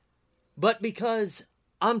 but because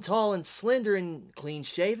I'm tall and slender and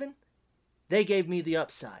clean-shaven, they gave me the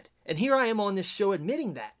upside. And here I am on this show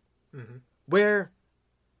admitting that. Mm-hmm. Where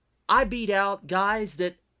I beat out guys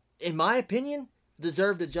that, in my opinion,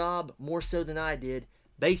 deserved a job more so than I did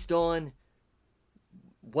based on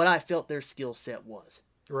what I felt their skill set was.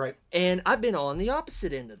 Right. And I've been on the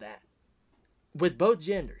opposite end of that with both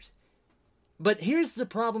genders. But here's the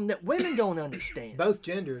problem that women don't understand. Both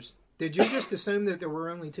genders. Did you just assume that there were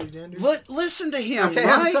only two genders? Listen to him, okay,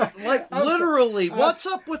 right? Literally, what's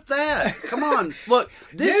up with that? Come on, look,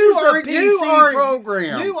 this is a PC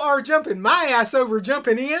program. You are jumping my ass over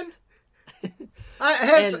jumping in.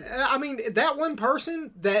 That one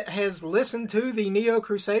person that has listened to the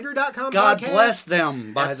NeoCrusader.com God podcast, bless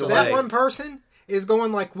them, by the way. That one person is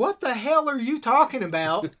going like, what the hell are you talking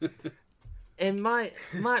about? And my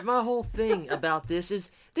whole thing about this is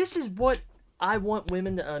what I want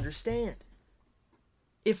women to understand.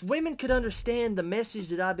 If women could understand the message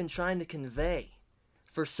that I've been trying to convey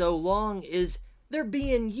for so long, is they're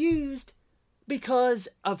being used because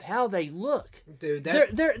of how they look. Dude, they're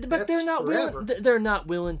not willing. They're not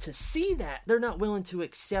willing to see that. They're not willing to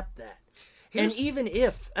accept that. And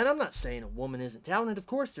I'm not saying a woman isn't talented. Of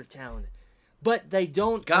course they're talented. But they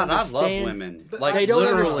don't understand. I love women. They don't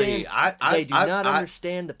understand. They do not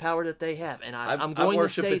understand the power that they have. And I'm going to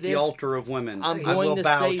say this. I worship at the altar of women. I'm going to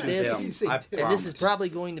say this. And this is probably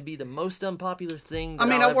going to be the most unpopular thing that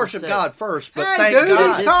I worship God first, but hey, thank dude,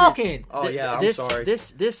 God. He's talking. I'm sorry.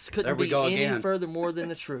 This couldn't be any further more than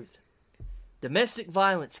the truth. Domestic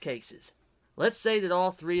violence cases. Let's say that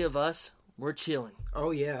all three of us were chilling.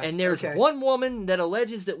 Oh, yeah. And there's one woman that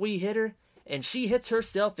alleges that we hit her, and she hits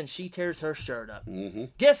herself and she tears her shirt up. Mm-hmm.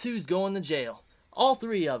 Guess who's going to jail? All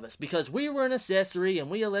three of us, because we were an accessory and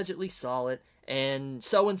we allegedly saw it, and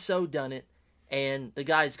so done it, and the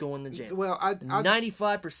guy's going to jail. Well,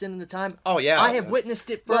 95% of the time, I have witnessed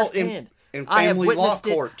it firsthand. In family law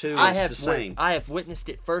court, too, it's the same. I have witnessed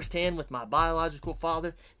it firsthand with my biological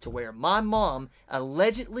father, to where my mom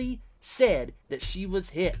allegedly said that she was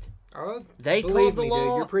hit. They called the law,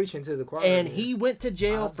 dude, you're preaching to the choir, and he went to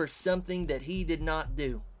jail for something that he did not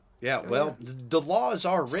do. Yeah, well, the laws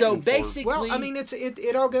are written. So basically,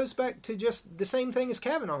 it all goes back to just the same thing as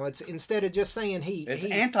Kavanaugh. It's instead of just saying it's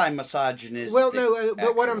anti-misogynist. Well, no,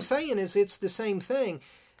 but what I'm saying is it's the same thing.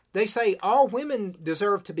 They say all women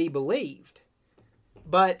deserve to be believed,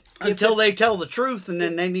 but until they tell the truth, and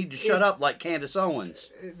then they need to shut up like Candace Owens.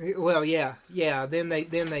 Well, yeah. Then they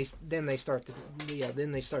start to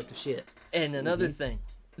shit. And another thing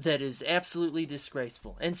that is absolutely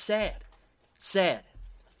disgraceful and sad.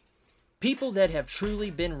 People that have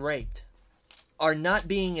truly been raped are not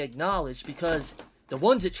being acknowledged, because the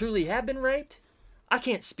ones that truly have been raped, I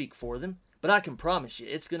can't speak for them, but I can promise you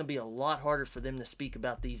it's going to be a lot harder for them to speak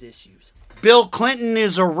about these issues. Bill Clinton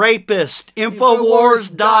is a rapist.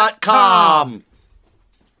 Infowars.com.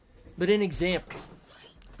 But an example,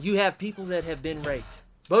 you have people that have been raped,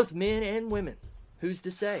 both men and women. Who's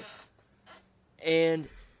to say? And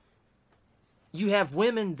you have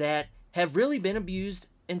women that have really been abused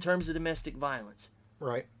in terms of domestic violence.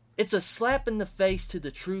 Right. It's a slap in the face to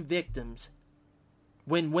the true victims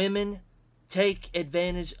when women take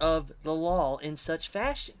advantage of the law in such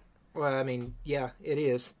fashion. Well, yeah, it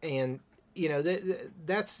is. And,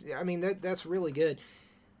 that's really good.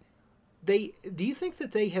 Do you think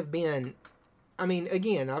that they have been,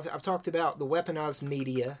 again, I've talked about the weaponized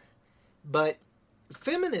media, but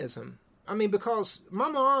feminism, because my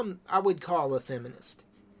mom, I would call a feminist.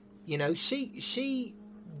 She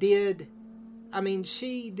did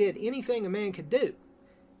anything a man could do.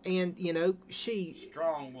 And,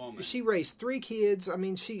 strong woman. She raised 3 kids.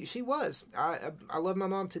 She was. I love my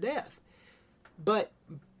mom to death. But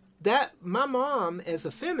my mom, as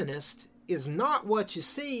a feminist, is not what you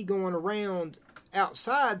see going around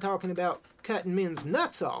outside talking about cutting men's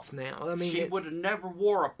nuts off now. I mean, she would have never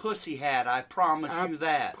wore a pussy hat. I promise you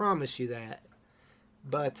that. Promise you that.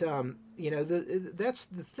 But that's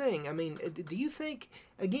the thing. I mean, do you think,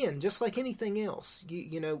 again, just like anything else, do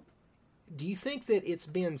you think that it's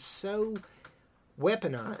been so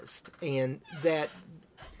weaponized and that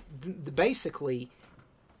basically,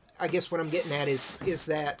 I guess what I'm getting at is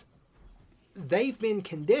that they've been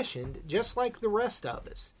conditioned, just like the rest of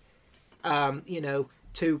us,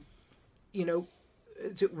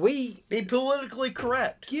 we be politically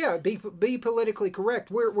correct. Yeah, be politically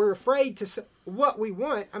correct. We're afraid to say what we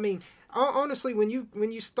want. I mean, honestly, when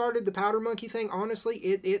you started the powder monkey thing, honestly,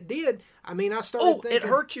 it did. I mean, I started thinking, it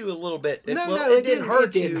hurt you a little bit. It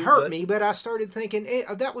didn't hurt me, but I started thinking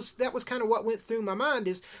that was kind of what went through my mind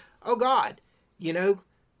is, oh God, I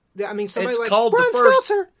mean, somebody it's like called Brian the first.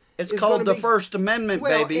 Stelter. It's called the First Amendment,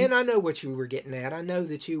 baby. And I know what you were getting at. I know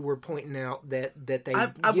that you were pointing out that they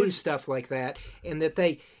use stuff like that, and that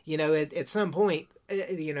they, at some point,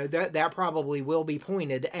 that probably will be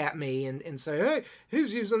pointed at me and say, hey,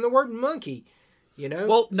 who's using the word monkey?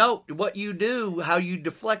 Well, no. What you do, how you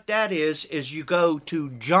deflect that is you go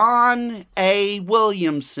to John A.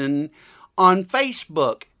 Williamson on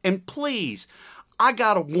Facebook, and please. I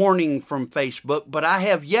got a warning from Facebook, but I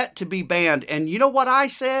have yet to be banned. And you know what I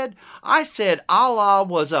said? I said Allah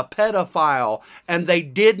was a pedophile, and they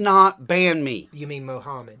did not ban me. You mean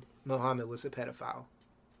Muhammad? Muhammad was a pedophile.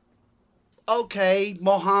 Okay,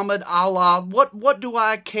 Muhammad, Allah, what do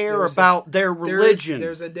I care about their religion?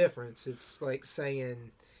 There's a difference. It's like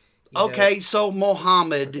saying... Okay, so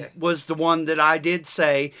Muhammad was the one that I did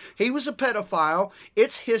say. He was a pedophile.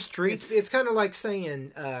 It's history. It's kind of like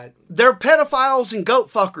saying... they're pedophiles and goat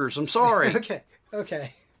fuckers. I'm sorry.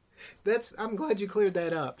 Okay. I'm glad you cleared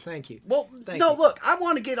that up. Thank you. Well, look, I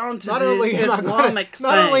want to get on to not the only Islamic thing.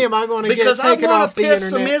 Not only am I going to get taken off the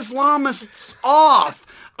internet. Because I want to piss some Islamists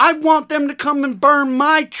off. I want them to come and burn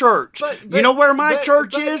my church. You know where my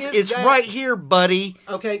church is? It's right here, buddy.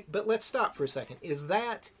 Okay, but let's stop for a second. Is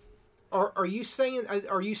that... Are you saying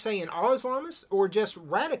all Islamists or just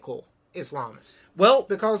radical Islamists? Well,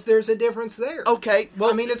 because there's a difference there. Okay, well,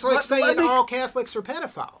 I mean, it's like saying all Catholics are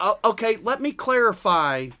pedophiles. Okay, let me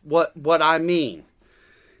clarify what I mean.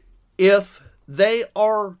 If they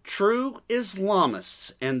are true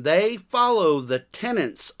Islamists and they follow the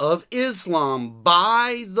tenets of Islam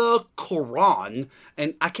by the Quran,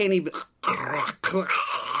 and I can't even...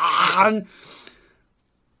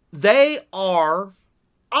 they are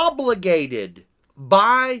obligated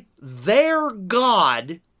by their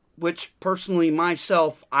God, which personally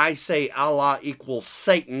myself, I say Allah equals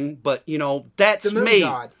Satan, but that's the moon me.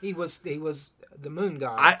 God. He was the moon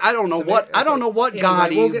god. I don't know I don't know what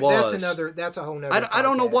God he was. That's a whole nother. I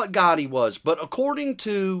don't know what God he was, but according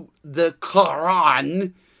to the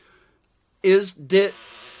Quran, is that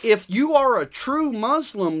if you are a true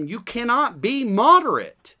Muslim, you cannot be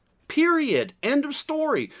moderate. Period. End of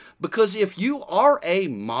story. Because if you are a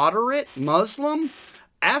moderate Muslim,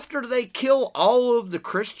 after they kill all of the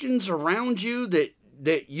Christians around you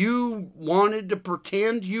that you wanted to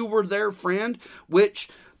pretend you were their friend, which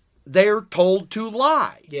they're told to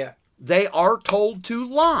lie. Yeah. They are told to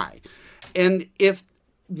lie. And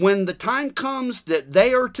when the time comes that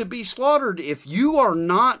they are to be slaughtered, if you are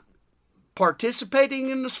not participating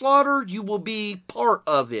in the slaughter, you will be part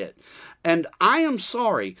of it. And I am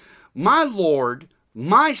sorry. My Lord,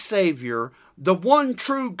 my Savior, the one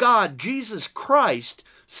true God, Jesus Christ,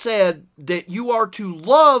 said that you are to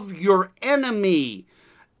love your enemy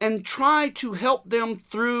and try to help them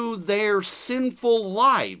through their sinful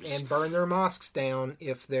lives. And burn their mosques down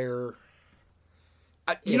if they're...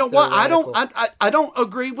 You know what? Radical. I don't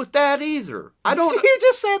agree with that either. I don't... You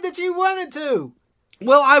just said that you wanted to.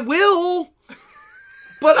 Well, I will...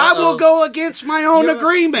 But I will go against my own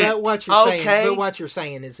agreement. But what you're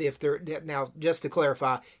saying is, if they're now, just to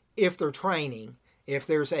clarify, if they're training, if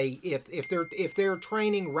they're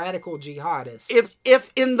training radical jihadists,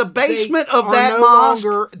 if in the basement of that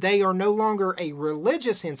mosque, they are no longer a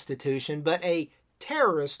religious institution, but a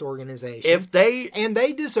terrorist organization. And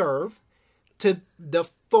they deserve the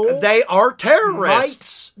full. They are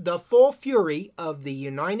terrorists. The full fury of the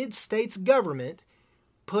United States government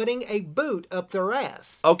putting a boot up their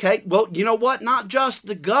ass. Okay, well, you know what? Not just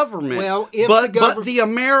the government, but the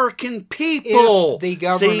American people. If the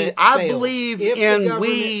government See, I believe in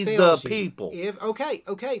we the people.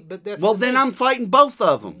 Okay, but that's then I'm fighting both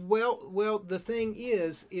of them. Well, the thing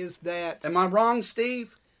is that... Am I wrong,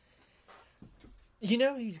 Steve?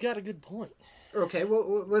 He's got a good point. Okay,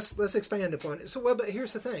 well let's expand upon it. So, but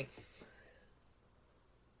here's the thing.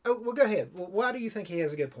 well, go ahead. Well, why do you think he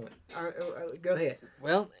has a good point? Go ahead.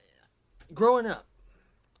 Well, growing up,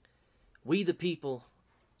 we the people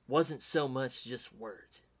wasn't so much just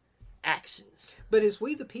words, actions. But is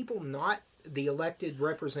we the people not the elected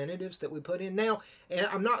representatives that we put in? Now, and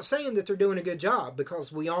I'm not saying that they're doing a good job,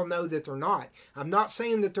 because we all know that they're not. I'm not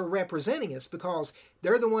saying that they're representing us, because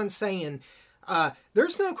they're the ones saying,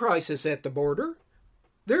 there's no crisis at the border.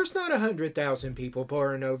 There's not 100,000 people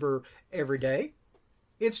pouring over every day.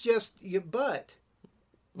 It's just, but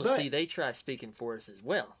See, they try speaking for us as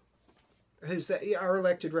well. Who's that? Our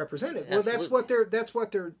elected representative. Absolutely. Well,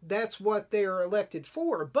 that's what they're elected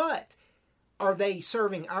for. But are they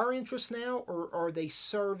serving our interests now, or are they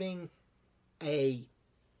serving a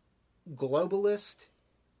globalist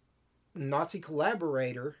Nazi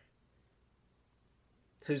collaborator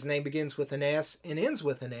whose name begins with an S and ends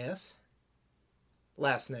with an S?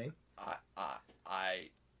 Last name.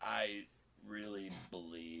 I really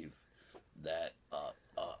believe that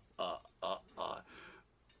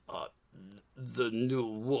the New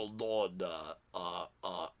World Order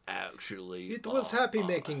actually. It was happy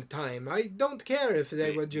making time. I don't care if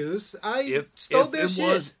they were Jews. I if stole it their was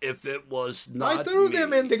shit. if it was not I threw me,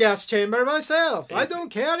 them in the gas chamber myself. I don't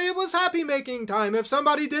care. It was happy making time. If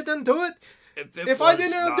somebody didn't do it, if I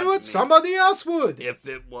didn't do it, somebody else would. If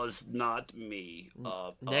it was not me,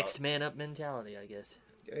 Next man up mentality, I guess.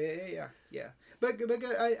 Yeah. But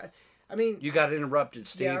I mean, you got interrupted,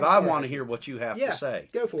 Steve. Yeah, I'm I sorry. want to hear what you have to say.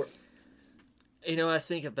 Go for it. You know, I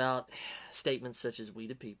think about statements such as "We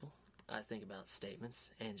the People." I think about statements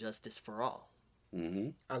and "Justice for All." Mm-hmm.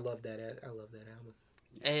 I love that. I love that album.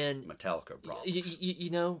 And Metallica problems. you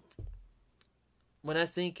know, when I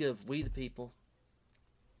think of "We the People,"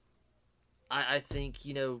 I think,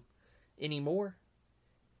 you know, anymore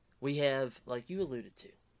we have, like you alluded to,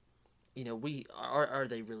 you know, we are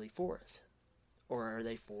they really for us, or are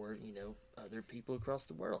they for, you know, other people across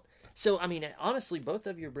the world? So, I mean, honestly, both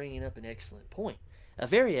of you are bringing up an excellent point, a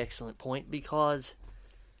very excellent point, because,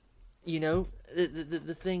 you know,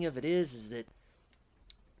 the thing of it is that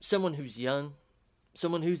someone who's young,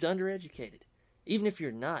 someone who's undereducated, even if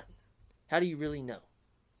you're not, how do you really know?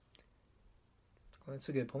 Well, that's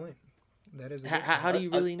a good point. That is. How do you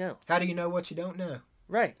really know? How do you know what you don't know?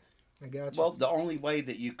 Right. I got you. Well, the only way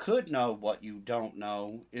that you could know what you don't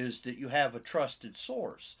know is that you have a trusted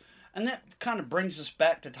source. And that kind of brings us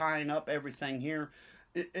back to tying up everything here,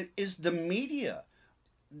 is the media.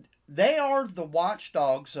 They are the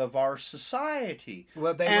watchdogs of our society.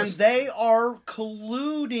 Well, they are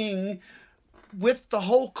colluding with the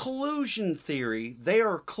whole collusion theory. They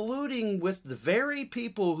are colluding with the very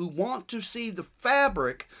people who want to see the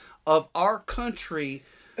fabric of our country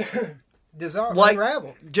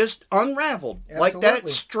unraveled. Just unraveled. Absolutely. Like that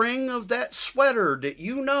string of that sweater that,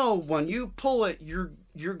 you know, when you pull it, you're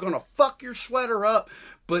going to fuck your sweater up,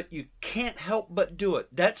 but you can't help but do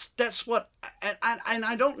it. That's what, and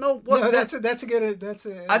I don't know what. No, that's a good.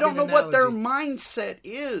 I don't know what their analogy. mindset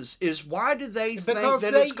is. Why do they think Because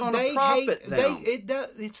that it's going to profit them?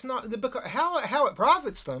 It's not because how it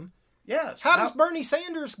profits them. Yes. How does Bernie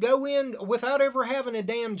Sanders go in without ever having a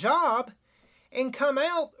damn job and come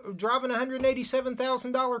out driving a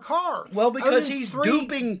 $187,000 car? Well, because owning he's $3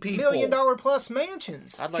 duping people. $1 million plus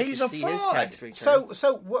mansions. I'd like He's to a see his fraud. tax return.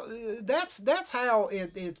 So that's how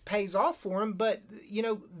it pays off for him. But you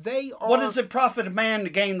know they are. What does it profit a man to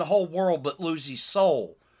gain the whole world but lose his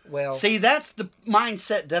soul? Well, see, that's the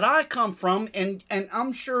mindset that I come from, and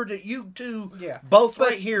I'm sure that you two, but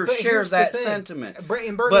right here, but share here's the that thing. sentiment. And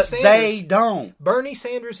Bernie But Sanders, they don't. Bernie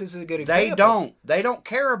Sanders is a good example. They don't. They don't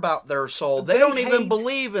care about their soul. They don't even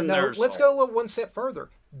believe in their soul. Let's go one step further.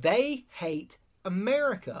 They hate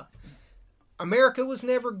America. America was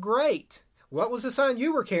never great. What was the sign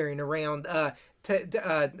you were carrying around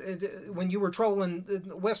when you were trolling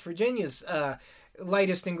West Virginia's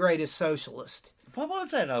latest and greatest socialist? What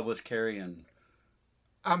was that I was carrying?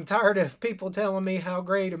 I'm tired of people telling me how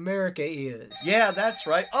great America is. Yeah, that's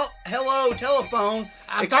right. Oh, hello, telephone.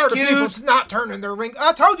 I'm tired of people not turning their ring.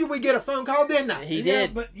 I told you we'd get a phone call, didn't I? He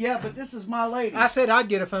did. But this is my lady. I said I'd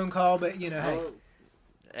get a phone call, but you know, hey.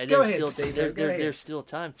 And Go there's ahead, still, Steve. there- Go ahead. There's still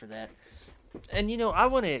time for that. And, you know, I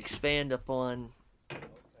want to expand upon,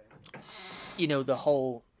 you know, the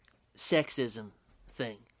whole sexism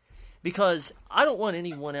thing. Because I don't want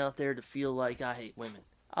anyone out there to feel like I hate women.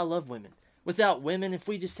 I love women. Without women, if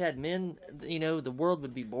we just had men, you know, the world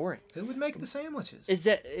would be boring. Who would make the sandwiches? Is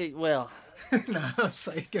that, well... No, I'm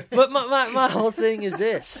saying. But my whole thing is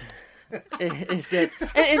this. Is that...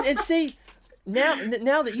 And see, Now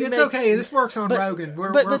that you It's made, okay. This works on Rogan.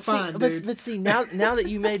 We're fine, dude. But see, now that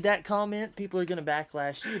you made that comment, people are going to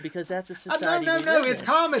backlash you because that's a society. No. we live It's in.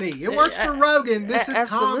 comedy. It works for Rogan. This is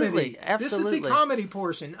comedy. Absolutely. This is the comedy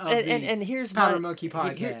portion of And here's Powder my Monkey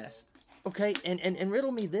podcast. Okay, and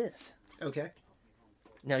riddle me this. Okay.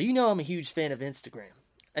 Now, you know I'm a huge fan of Instagram.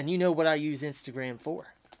 And you know what I use Instagram for.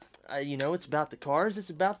 You know, it's about the cars. It's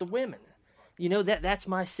about the women. You know, that's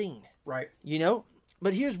my scene. Right. You know?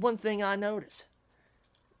 But here's one thing I notice.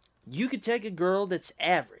 You could take a girl that's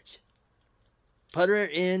average, put her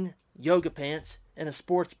in yoga pants and a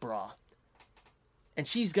sports bra, and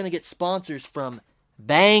she's going to get sponsors from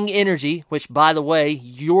Bang Energy, which, by the way,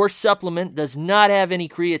 your supplement does not have any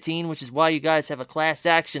creatine, which is why you guys have a class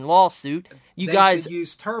action lawsuit. They should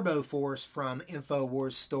use Turbo Force from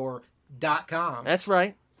InfoWarsStore.com. That's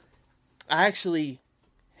right. I actually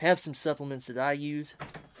have some supplements that I use,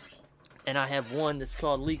 and I have one that's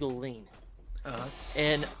called Legal Lean.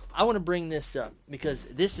 And I want to bring this up because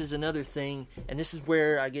this is another thing, and this is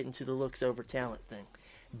where I get into the looks over talent thing.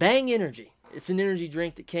 Bang Energy. It's an energy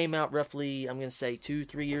drink that came out roughly, I'm going to say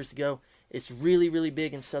 2-3 years ago. It's really, really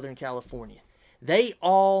big in Southern California. They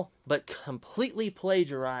all but completely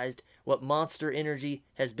plagiarized what Monster Energy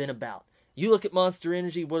has been about. You look at Monster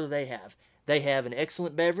Energy, what do they have? They have an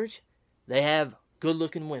excellent beverage. They have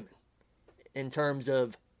good-looking women in terms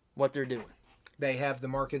of what they're doing. They have the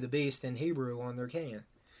mark of the beast in Hebrew on their can.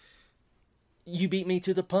 You beat me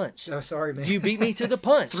to the punch. Oh, sorry, man. You beat me to the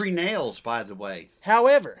punch. 3 nails, by the way.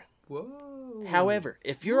 However, Whoa.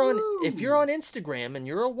 if you're on Instagram and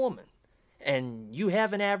you're a woman and you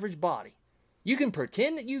have an average body, you can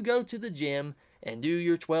pretend that you go to the gym and do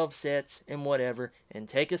your 12 sets and whatever and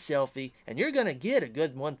take a selfie, and you're going to get a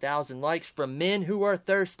good 1,000 likes from men who are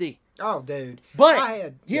thirsty. Oh, dude.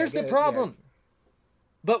 But here's the problem. Yeah.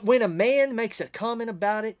 But when a man makes a comment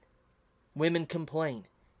about it, women complain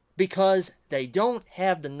because they don't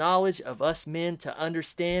have the knowledge of us men to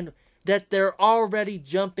understand that they're already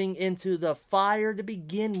jumping into the fire to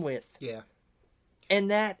begin with. Yeah.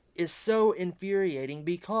 And that is so infuriating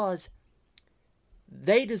because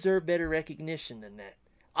they deserve better recognition than that.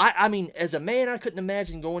 I mean, as a man, I couldn't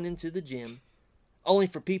imagine going into the gym only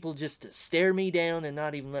for people just to stare me down and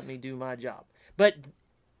not even let me do my job. But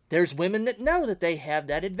there's women that know that they have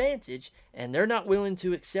that advantage, and they're not willing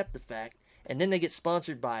to accept the fact. And then they get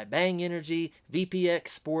sponsored by Bang Energy, VPX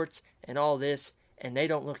Sports, and all this, and they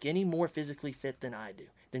don't look any more physically fit than I do,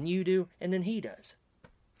 than you do, and than he does.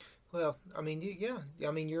 Well, I mean, yeah.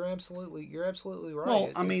 I mean, you're absolutely right.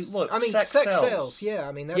 Well, I mean, look, sex sells. sells. Yeah,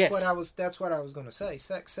 I mean, that's what I was going to say.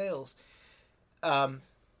 Sex sells. And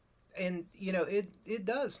you know, it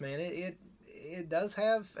does, man. It does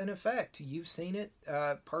have an effect. You've seen it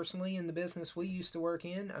personally in the business we used to work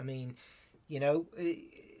in. I mean, you know,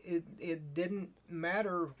 it didn't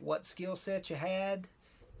matter what skill set you had.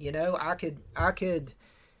 You know, I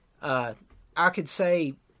could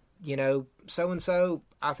say, you know, so and so,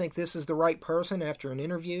 I think this is the right person after an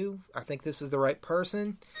interview. I think this is the right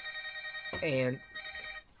person. And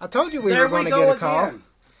I told you we were going to get a call.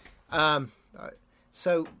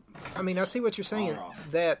 So, I mean, I see what you're saying.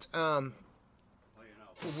 That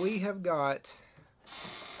we have got.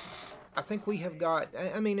 I think we have got.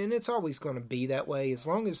 I mean, and it's always going to be that way. As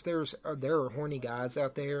long as there are horny guys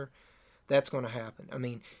out there, that's going to happen. I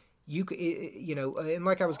mean, you know, and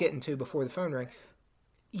like I was getting to before the phone rang,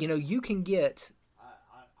 you know, you can get.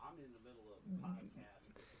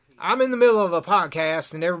 I'm in the middle of a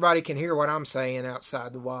podcast, and everybody can hear what I'm saying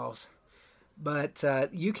outside the walls. But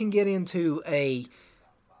you can get into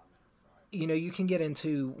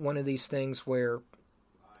one of these things where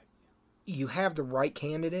you have the right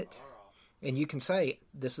candidate, and you can say,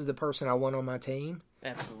 this is the person I want on my team.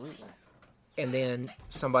 Absolutely. And then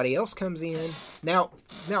somebody else comes in. Now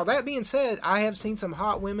that being said, I have seen some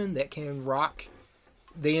hot women that can rock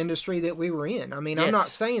the industry that we were in. I mean, yes. I'm not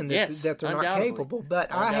saying that they're not capable,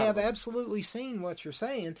 but I have absolutely seen what you're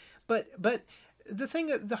saying. But the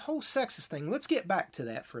whole sexist thing, let's get back to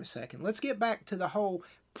that for a second. Let's get back to the whole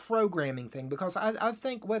programming thing, because I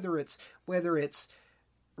think whether it's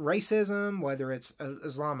racism, whether it's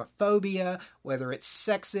Islamophobia, whether it's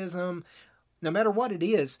sexism, no matter what it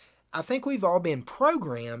is, I think we've all been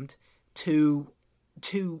programmed to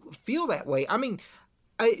feel that way. I mean,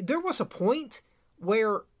 there was a point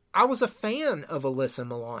where I was a fan of Alyssa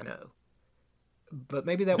Milano. But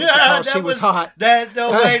maybe that was because she was hot. Wait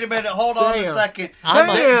a minute. Hold on a second.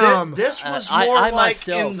 Damn. This was more like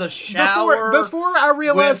myself, in the shower. Before I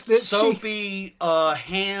realized with that soapy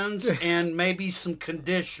hands and maybe some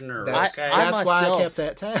conditioner. That's why I kept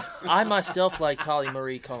that towel. I myself like Holly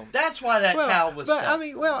Marie Combs. That's why that towel was but, stuck. I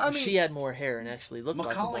mean, She had more hair and actually looked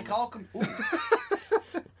Macaulay like a woman.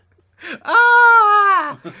 Culkin.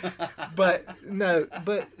 ah! But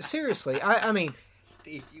seriously, I mean,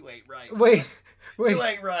 Steve, you ain't right. wait. You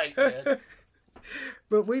ain't right, man.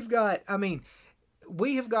 But we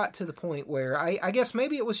have got to the point where I guess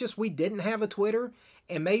maybe it was just we didn't have a Twitter,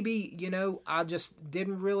 and maybe, I just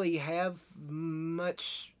didn't really have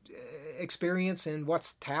much experience in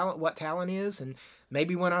what talent is, and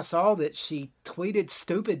maybe when I saw that she tweeted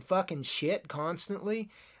stupid fucking shit constantly,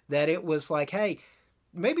 that it was like, hey,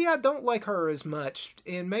 maybe I don't like her as much,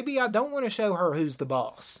 and maybe I don't want to show her who's the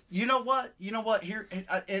boss. You know what? Here,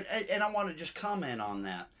 and I want to just comment on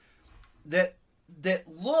that. That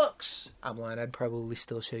looks. I'm lying. I'd probably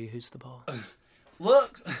still show you who's the boss.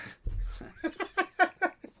 Looks.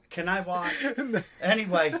 Can I watch?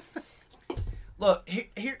 Anyway, look.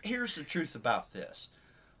 Here's the truth about this.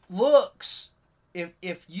 Looks.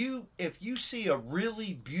 If you see a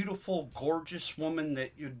really beautiful, gorgeous woman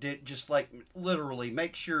that you did just like literally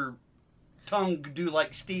makes your tongue do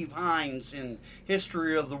like Steve Hines in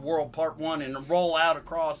History of the World Part 1 and roll out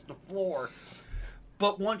across the floor.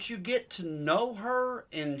 But once you get to know her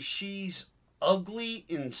and she's ugly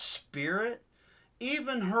in spirit,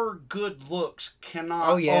 even her good looks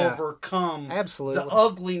cannot overcome Absolutely. the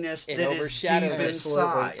ugliness It that is deep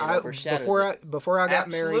inside. Before I got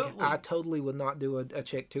married, Absolutely. I totally would not do a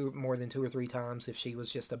chick more than 2 or 3 times if she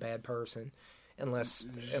was just a bad person, unless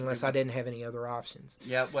I didn't have any other options.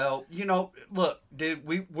 Yeah, well, look, dude,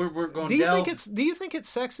 we're going to Do you think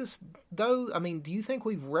it's sexist though? I mean, do you think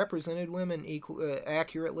we've represented women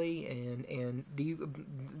accurately? And do you?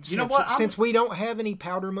 Since we don't have any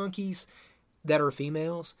powder monkeys that are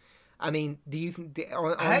females, I mean, do you think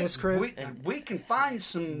on this crew we can find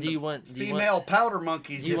some female powder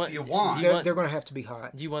monkeys if you want? They're going to have to be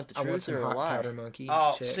hot. Do you want the I want truth some or a hot lie? powder monkey.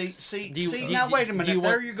 Oh, chicks. see. you- Now wait a do minute. you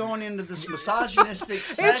want- You're going into this misogynistic.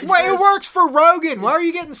 It's it works for Rogan. Why are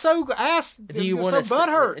you getting so Do you want so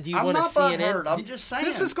butthurt? Do you I'm want a not CNN? butthurt. I'm just saying.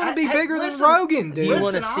 This is going to be Hey, bigger listen, than Rogan, Do dude. you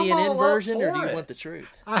want a Listen, I'm all CNN up version or for do you it. want the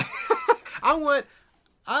truth?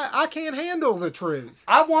 I can't handle the truth.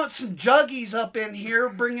 I want some juggies up in here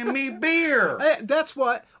bringing me beer. That's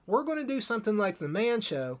what we're going to do. Something like the Man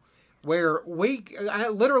Show, where I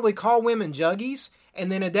literally call women juggies,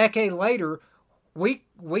 and then a decade later, we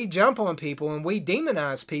jump on people and we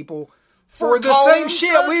demonize people for the calling same them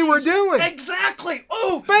shit we were juggies. doing. Exactly.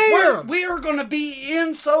 Oh, Bam! we are going to be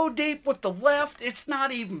in so deep with the left, it's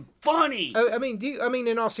not even funny. I mean,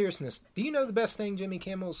 in all seriousness, do you know the best thing Jimmy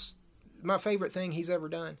Kimmel's, my favorite thing he's ever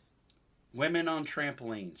done? Women on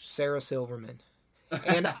trampolines. Sarah Silverman.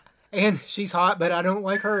 And she's hot, but I don't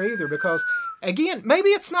like her either because, again, maybe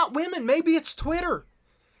it's not women. Maybe it's Twitter.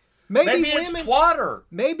 Maybe women, it's twatter.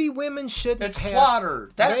 Maybe women shouldn't It's have...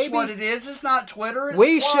 twatter. That's maybe, what it is. It's not Twitter. It's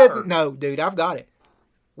we twatter. shouldn't... No, dude, I've got it.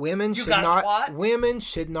 Women You should got not... twat? Women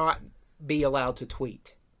should not be allowed to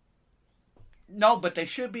tweet. No, but they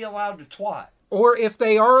should be allowed to twat. Or if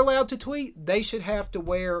they are allowed to tweet, they should have to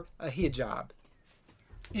wear a hijab.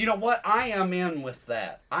 You know what? I am in with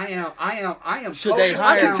that. I am. Should they totally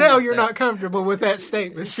hire- I can down tell with you're that. not comfortable with that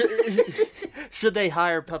statement. Should they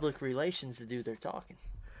hire public relations to do their talking?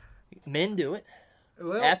 Men do it.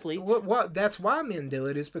 Well, Athletes. What that's why men do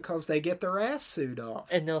it, is because they get their ass sued off.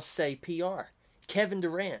 And they'll say PR. Kevin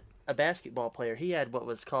Durant, a basketball player, he had what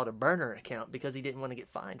was called a burner account because he didn't want to get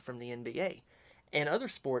fined from the NBA. And other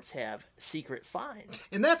sports have secret fines.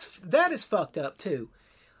 And that is fucked up too.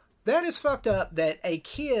 That is fucked up that a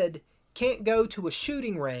kid can't go to a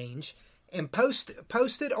shooting range and post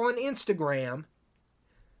it on Instagram,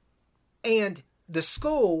 and the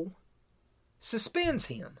school suspends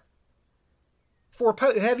him for.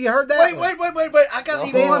 Have you heard that? Wait! I got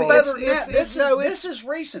even It's- one better than it's- that. it's- This is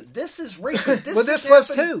recent. This is recent. Well, this just was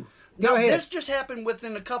happened- too. No, Go ahead. this just happened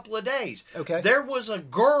within a couple of days. Okay. There was a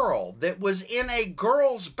girl that was in a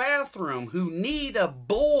girl's bathroom who kneed a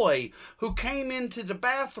boy who came into the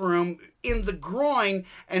bathroom in the groin,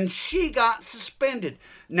 and she got suspended.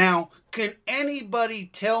 Now, can anybody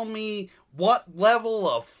tell me what level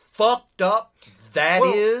of fucked up that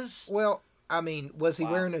is? Well, I mean, was he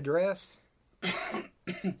wearing a dress?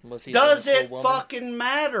 Was he Does a it woman? fucking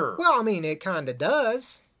matter? Well, I mean, it kind of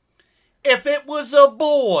does. If it was a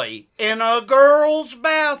boy in a girl's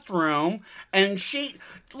bathroom and she...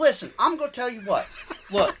 Listen, I'm going to tell you what.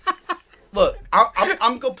 Look, Look,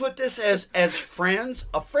 I'm gonna put this as friends.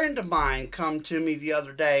 A friend of mine come to me the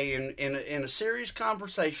other day in a serious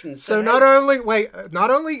conversation. And said, So not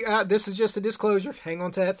only this is just a disclosure. Hang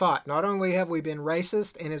on to that thought. Not only have we been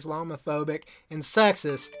racist and Islamophobic and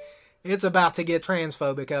sexist, it's about to get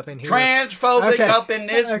transphobic up in here. Transphobic up in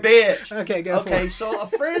this bitch. Okay, go for it. Okay, so a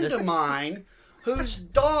friend of mine whose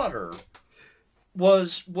daughter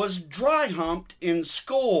was dry humped in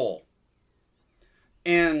school,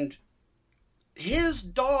 and his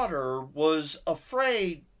daughter was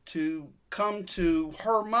afraid to come to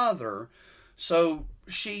her mother, so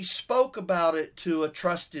she spoke about it to a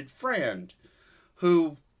trusted friend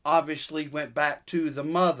who obviously went back to the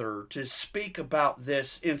mother to speak about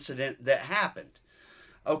this incident that happened.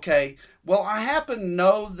 Okay, well, I happen to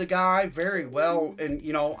know the guy very well, and,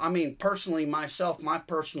 you know, I mean, personally, myself, my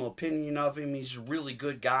personal opinion of him, he's a really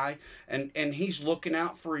good guy, and he's looking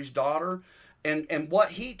out for his daughter. And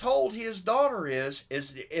what he told his daughter is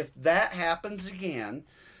if that happens again,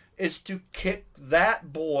 is to kick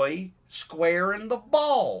that boy square in the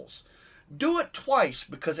balls. Do it twice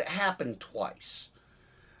because it happened twice.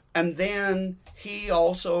 And then he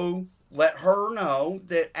also let her know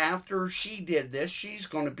that after she did this, she's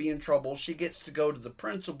going to be in trouble. She gets to go to the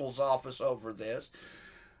principal's office over this.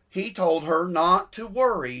 He told her not to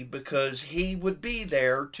worry because he would be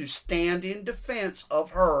there to stand in defense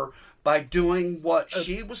of her by doing what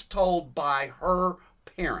she was told by her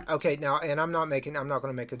parent. Okay, now, and I'm not going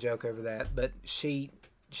to make a joke over that, but she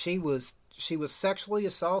was sexually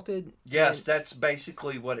assaulted. Yes, that's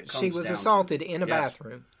basically what it comes down to. She was assaulted in a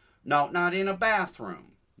bathroom. No, not in a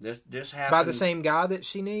bathroom. This happened by the same guy that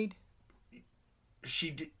she need.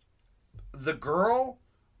 The girl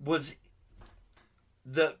was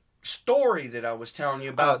the story that I was telling you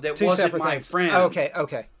about. That wasn't my friend. Okay,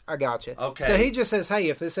 I got you. Okay, so he just says, "Hey,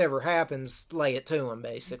 if this ever happens, lay it to him."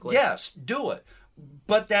 Basically, yes, do it.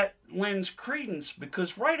 But that lends credence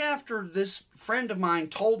because right after this friend of mine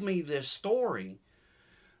told me this story,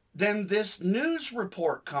 then this news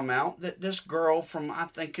report come out that this girl from, I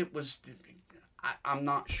think it was, I'm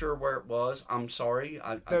not sure where it was. I'm sorry.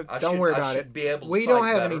 Don't worry about it. Be able to we don't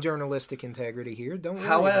have any journalistic integrity here. Don't worry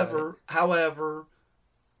about it. However,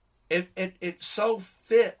 it so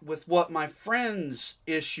fit with what my friend's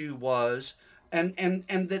issue was, and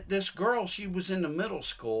that this girl, she was in the middle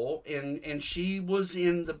school, and she was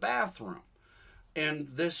in the bathroom. And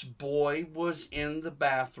this boy was in the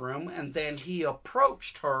bathroom, and then he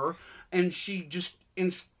approached her, and she just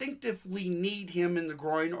instinctively kneed him in the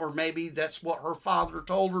groin, or maybe that's what her father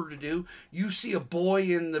told her to do. You see a boy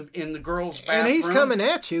in the girl's bathroom, and he's coming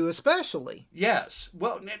at you, especially. Yes.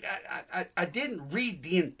 Well, I didn't read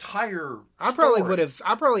the entire. I probably would have.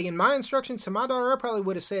 In my instructions to my daughter, I probably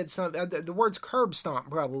would have said some. The words "curb stomp"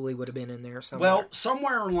 probably would have been in there somewhere. Well,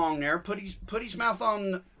 somewhere along there, put his mouth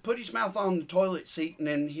on the toilet seat, and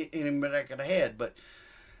then hit him back of the head. But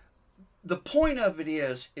the point of it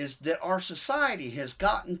is that our society has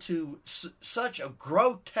gotten to such a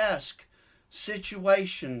grotesque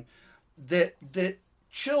situation that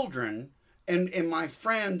children, and my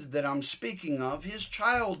friend that I'm speaking of, his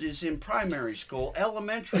child is in primary school,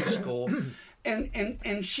 elementary school,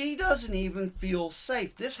 and she doesn't even feel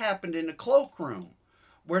safe. This happened in a cloakroom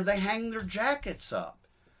where they hang their jackets up.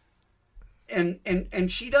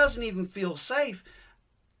 And she doesn't even feel safe.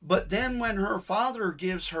 But then when her father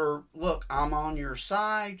gives her, look, I'm on your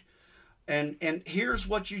side, and here's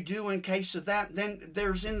what you do in case of that, then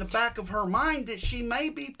there's in the back of her mind that she may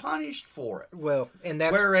be punished for it. Well, and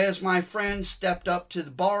that's... Whereas my friend stepped up to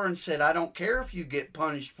the bar and said, I don't care if you get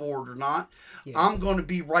punished for it or not. Yeah. I'm going to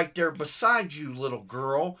be right there beside you, little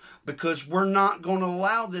girl, because we're not going to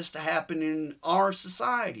allow this to happen in our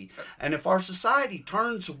society. And if our society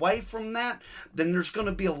turns away from that, then there's going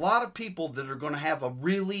to be a lot of people that are going to have a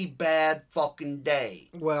really bad fucking day.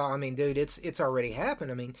 Well, I mean, dude, it's already happened.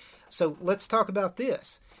 I mean, so let's talk about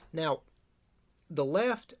this. Now, the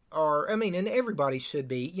left and everybody should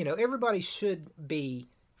be, everybody should be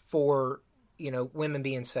for, women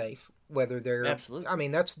being safe, whether they're... Absolutely. I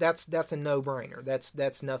mean, that's a no-brainer.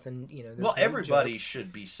 That's nothing, well, everybody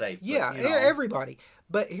should be safe. Yeah, everybody.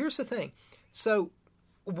 But here's the thing. So,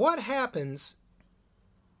 what happens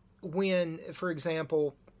when, for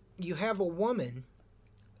example, you have a woman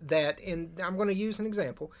that, and I'm going to use an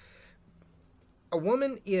example, a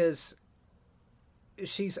woman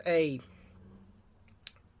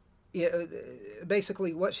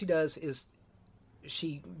basically what she does is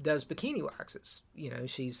she does bikini waxes.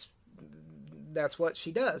 That's what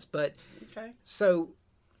she does. But okay. So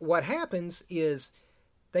what happens is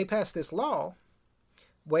they pass this law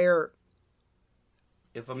where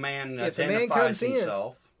if a man identifies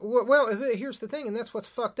himself, Well, here's the thing, and that's what's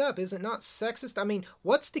fucked up. Is it not sexist? I mean,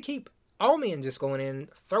 what's to keep all men just going in,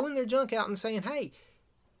 throwing their junk out and saying, hey,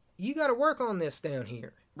 you got to work on this down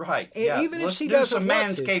here. Right. And yeah. even if Let's she do doesn't some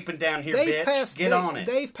want to. manscaping down here, bitch. Get on it.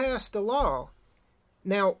 They've passed a law.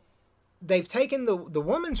 Now, they've taken the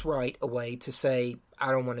woman's right away to say,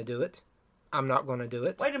 I don't want to do it. I'm not going to do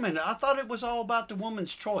it. Wait a minute. I thought it was all about the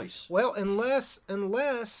woman's choice. Well, unless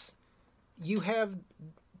you have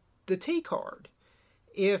the T card.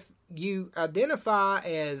 If you identify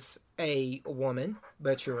as a woman,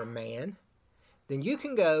 but you're a man, then you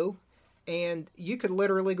can go and you could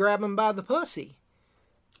literally grab them by the pussy.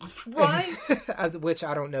 Right. Which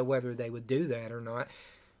I don't know whether they would do that or not.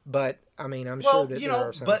 But I mean, I'm sure that there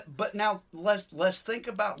are some. But now let's think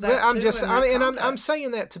about that. But I'm too just, in I that mean, I'm context.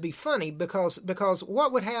 saying that to be funny because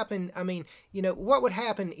what would happen? I mean, what would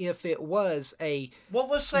happen if it was a Well,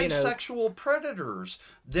 let's say you know- sexual predators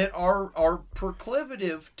that are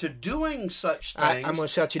proclivative to doing such things. I'm going to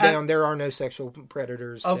shut you And- down. There are no sexual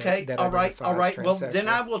predators. Okay, that all right. identify as Well, then transsexual.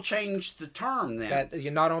 I will change the term. Then That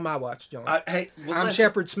you're not on my watch, John. hey, well, I'm listen,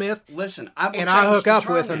 Shepard Smith, Listen, I will and I change hook the up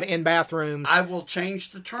term with them then. in bathrooms I will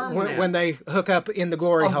change the term then. when they hook up in the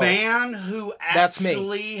glory a hole. man who That's me.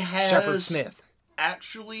 actually has Shepard Smith,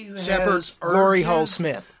 actually who Shepard has Glory urges, Hole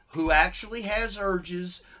Smith. who actually has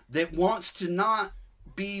urges that wants to not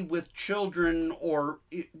be with children or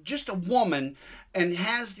just a woman and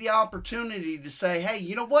has the opportunity to say, hey,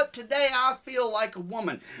 you know what, today I feel like a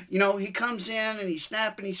woman. He comes in and he's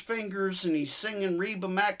snapping his fingers and he's singing Reba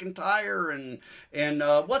McEntire and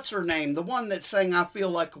what's her name? The one that sang I Feel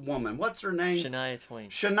Like a Woman. What's her name? Shania Twain.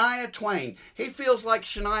 Shania Twain. He feels like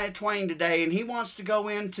Shania Twain today, and he wants to go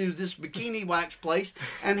into this bikini wax place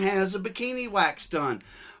and has a bikini wax done.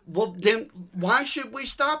 Well, then why should we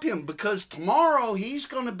stop him? Because tomorrow he's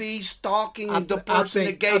going to be stalking the person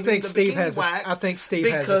that gave him the bikini wax. I think Steve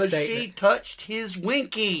has a because statement. she touched his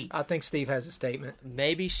winky. I think Steve has a statement.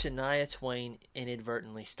 Maybe Shania Twain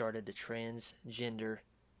inadvertently started the transgender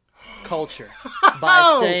culture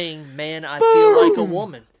by saying, man, I feel like a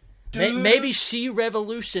woman. Maybe she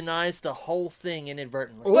revolutionized the whole thing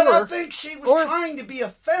inadvertently. But I think she was trying to be a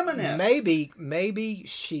feminist. Maybe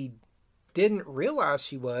she didn't realize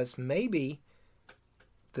she was. Maybe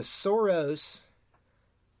the Soros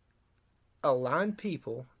aligned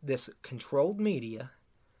people, this controlled media.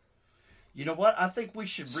 You know what? I think we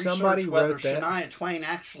should research Somebody whether wrote that. Shania Twain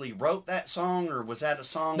actually wrote that song, or was that a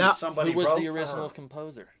song No. that somebody Who was wrote the for original her?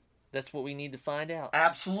 composer? That's what we need to find out.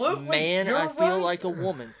 Absolutely. Man, You're I feel right. like a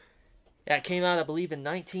woman. That came out, I believe, in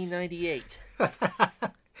 1998.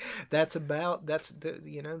 That's.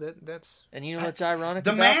 And you know what's ironic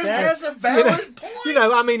The about man that? has a valid point.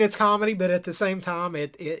 I mean, it's comedy, but at the same time,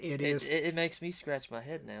 it is. It makes me scratch my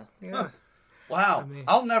head now. Yeah. Wow. I mean-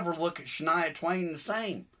 I'll never look at Shania Twain the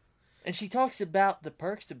same. And she talks about the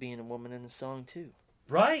perks to being a woman in the song, too.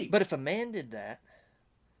 Right. But if a man did that...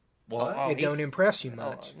 what? Oh, It don't he's- impress you Oh,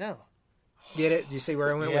 much. no. Get it? Do you see where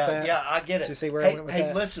I went with yeah, that? yeah, I get it. Did you see where I hey, went with hey,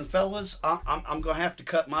 that? listen, fellas, I'm going to have to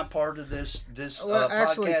cut my part of this Well,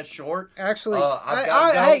 actually- podcast short. Actually, I've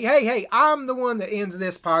gotta go. hey, I'm the one that ends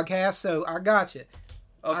this podcast, so I got you.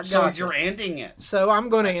 I So got you. you're ending it. So I'm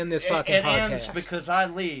going to end this fucking It podcast. ends because I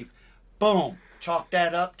leave. Boom. Chalk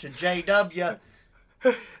that up to JW.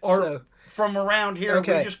 Or So- from around here,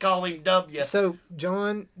 Okay. we just call him W. So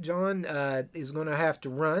John is going to have to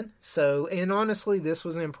run. So, and honestly, this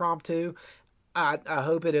was impromptu. I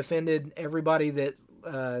hope it offended everybody that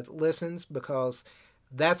listens, because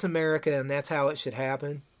that's America and that's how it should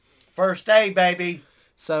happen. First day, baby.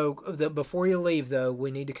 So before you leave, though, we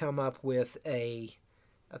need to come up with a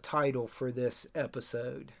title for this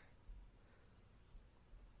episode.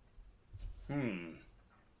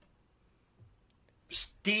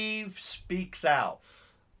 Steve speaks out.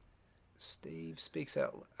 Steve speaks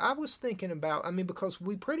out. I was thinking about, because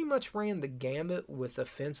we pretty much ran the gambit with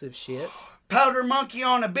offensive shit. Powder monkey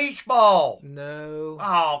on a beach ball. No.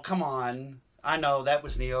 Oh, come on. I know, that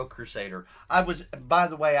was Neo Crusader. By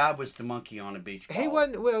the way, I was the monkey on a beach ball. He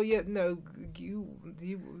wasn't. Well, yeah, no. He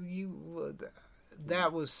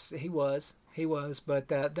was. But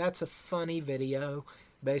that's a funny video.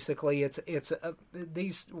 Basically, it's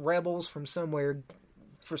these rebels from somewhere,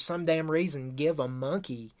 for some damn reason, give a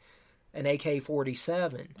monkey an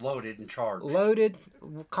AK-47, Loaded and charged. loaded,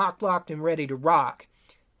 cock-locked, and ready to rock.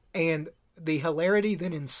 And the hilarity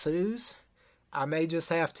that ensues, I may just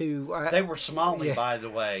have to. They were Somali, Yeah. by the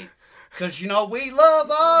way. Because, we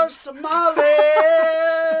love our Somalis.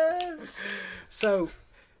 So,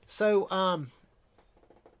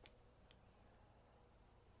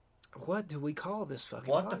 what do we call this fucking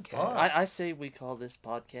What the podcast? fuck? I say we call this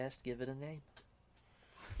podcast, give it a name.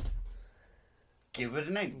 Give it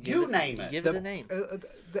a name. You name it. Give it a name.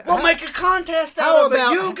 We'll make a contest out of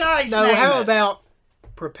it. You guys name it. How about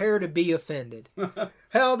prepare to be offended?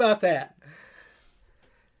 How about that?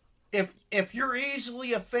 If you're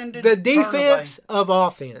easily offended, the defense of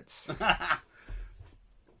offense.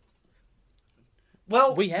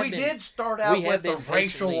 Well, we did start out with a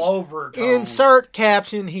racial overtone. Insert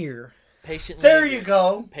caption here. Patiently. There you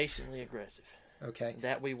go. Patiently aggressive. Okay.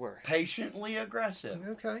 That we were. Patiently aggressive.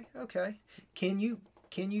 Okay. Can you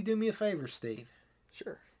do me a favor, Steve?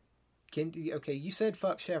 Sure. Okay, you said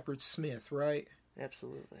fuck Shepard Smith, right?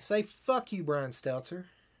 Absolutely. Say fuck you, Brian Stelzer.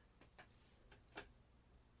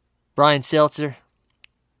 Brian Seltzer,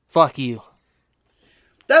 fuck you.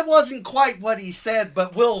 That wasn't quite what he said,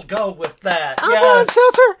 but we'll go with that. I'm Brian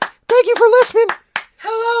Seltzer. Thank you for listening.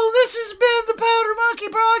 Hello, this has been the Powder Monkey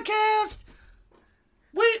Broadcast.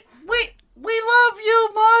 We love you,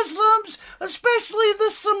 Muslims, especially the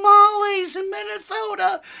Somalis in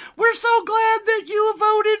Minnesota. We're so glad that you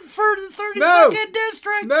voted for the 32nd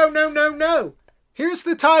District. No. Here's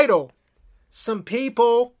the title. Some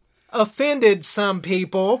people offended some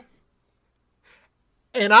people,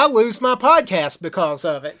 and I lose my podcast because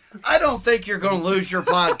of it. I don't think you're going to lose your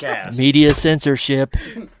podcast. Media censorship.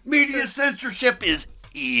 Media censorship is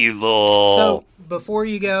evil. So, before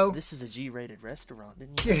you go... This is a G-rated restaurant,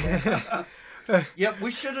 didn't you? Yeah,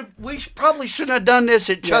 we probably shouldn't have done this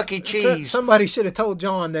at Chuck E. Cheese. Somebody should have told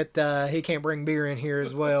John that he can't bring beer in here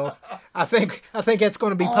as well. I think that's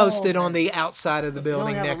going to be posted on the outside of the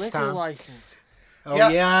building next time. License. Oh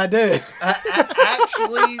yeah, I do.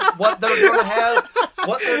 Actually, what they're going to have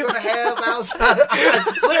outside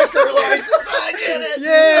liquor license. I get it.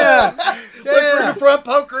 Yeah. Liquor in the front,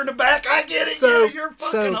 poker in the back. I get it. So, yeah, you're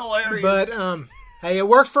fucking hilarious. But hey, it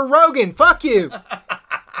works for Rogan. Fuck you.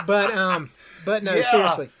 But no, yeah.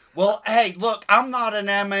 seriously. Well, hey, look, I'm not an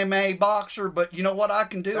MMA boxer, but you know what I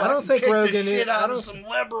can do? I don't can think kick Rogan the shit is. out of some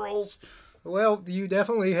liberals. Well, you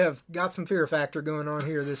definitely have got some fear factor going on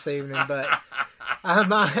here this evening, but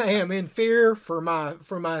I am in fear for my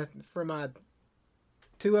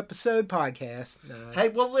 2-episode podcast. Hey,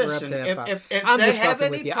 well, listen, if I'm they just have fucking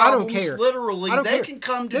any with you. problems, I don't care. literally, don't they care. can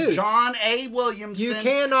come to Dude, John A. Williamson you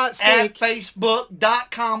cannot at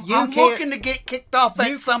Facebook.com. I'm looking to get kicked off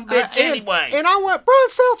that some bitch anyway. And I want Brian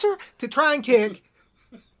Seltzer to try and kick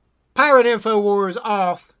Pirate InfoWars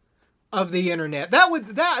off of the internet. That would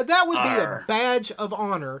be a badge of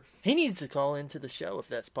honor. He needs to call into the show if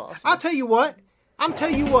that's possible. I'll tell you what. I'm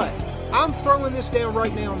throwing this down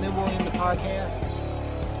right now, and then we'll end the podcast.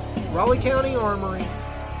 Raleigh County Armory.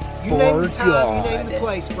 You name the time, you name the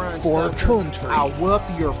place, Brian. For country. I'll whoop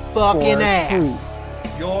your fucking ass.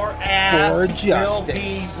 Truth. Your ass For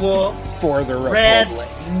justice. will be whooped. For the Republic.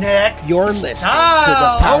 Redneck. You're listening to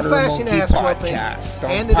the Powder Old-fashioned Monkey ass whooping. Podcast on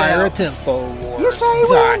Hand it out. PirateInFowars.com. You say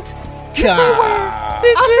when? You say when?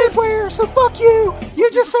 I said where, so fuck you.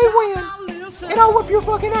 You just say when, and I'll whoop your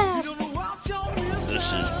fucking ass.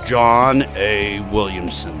 This is John A.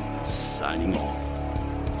 Williamson signing off.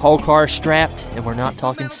 Whole car strapped, and we're not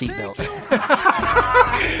talking seatbelts.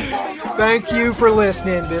 Thank you for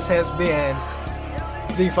listening. This has been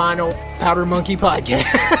the final Powder Monkey Podcast.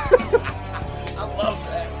 I love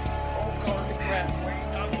that. Whole car to crap. Where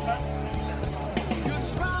you talking about?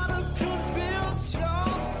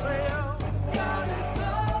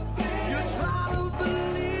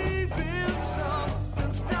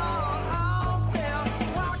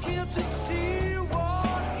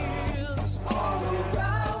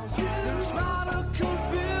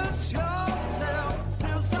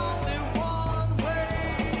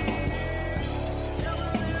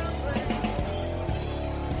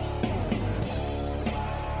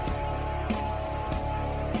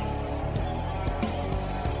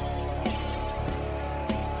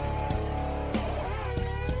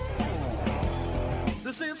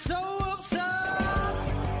 This ain't so absurd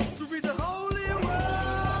to read the holy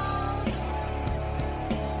word.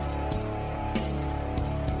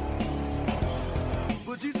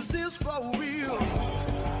 But Jesus is for real.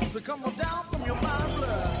 So come on down from your mind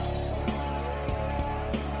blood.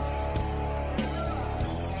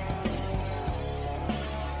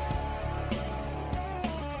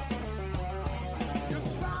 You're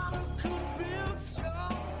trying to convince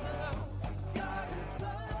yourself God is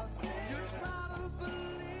love. You're trying to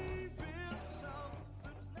believe in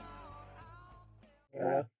something's not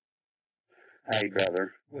out. Hey, brother.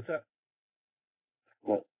 What's up?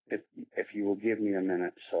 Well, if you will give me a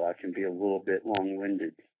minute so I can be a little bit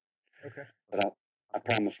long-winded. Okay. But I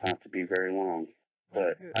promise not to be very long.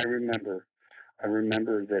 But I remember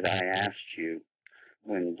that I asked you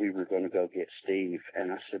when we were going to go get Steve,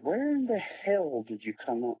 and I said, "Where in the hell did you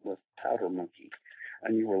come up with Powder Monkey?"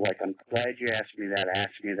 And you were like, "I'm glad you asked me that.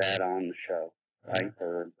 Ask me that on the show, right,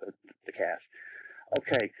 or the cast."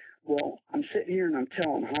 Okay, well, I'm sitting here and I'm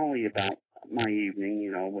telling Holly about my evening,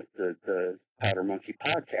 you know, with the Powder Monkey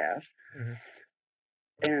podcast,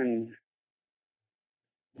 and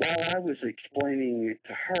while I was explaining it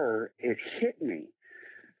to her, it hit me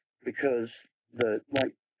because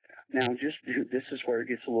now this is where it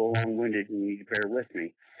gets a little long-winded, and you bear with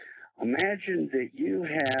me. Imagine that you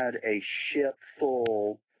had a ship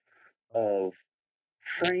full of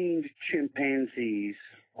trained chimpanzees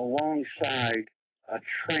alongside a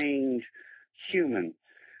trained human.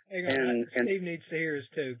 Hang on, Steve needs to hear us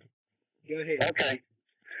too. Go ahead.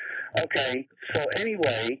 Okay. So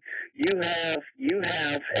anyway, you have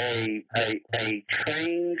a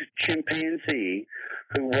trained chimpanzee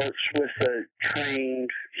who works with a trained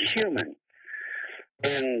human,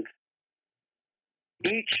 and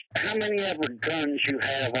how many ever guns you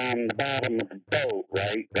have on the bottom of the boat,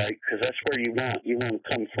 right? Because that's where you want to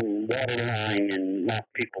come from waterline and knock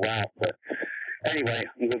people out. But anyway,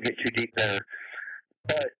 I'm going to get too deep there.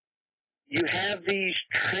 But you have these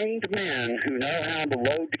trained men who know how to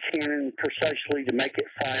load the cannon precisely to make it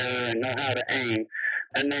fire and know how to aim.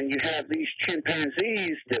 And then you have these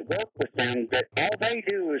chimpanzees that work with them that all they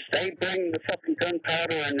do is they bring the fucking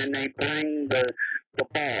gunpowder and then they bring the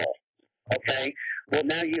ball. Okay? Well,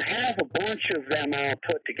 now you have a bunch of them all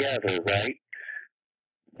put together, right?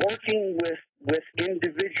 Working with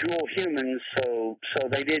individual humans so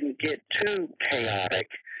they didn't get too chaotic.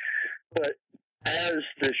 But as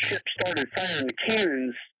the ship started firing the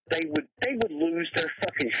cannons, they would lose their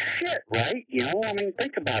fucking shit, right? You know, I mean,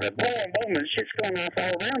 think about it. Boom, boom, and shit's going off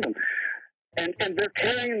all around them. And they're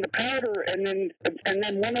carrying the powder, and then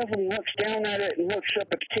one of them looks down at it and looks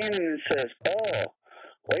up at the cannon and says, "Oh,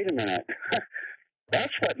 wait a minute.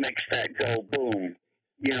 That's what makes that go boom,"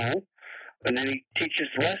 you know? And then he teaches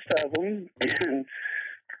the rest of them, and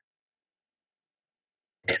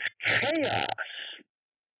it's chaos.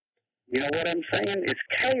 You know what I'm saying? It's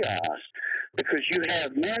chaos because you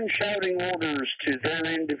have men shouting orders to their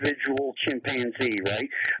individual chimpanzee, right?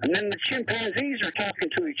 And then the chimpanzees are talking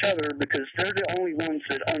to each other because they're the only ones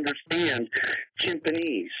that understand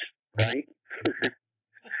chimpanese, right?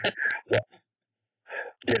 Well,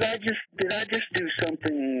 did I just do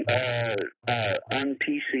something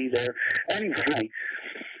un-PC there? Anyway,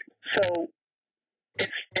 so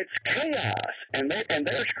it's chaos, and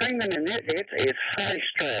they're screaming, and it's high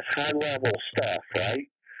stress, high level stuff, right?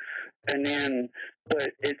 And then,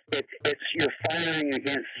 but it's you're firing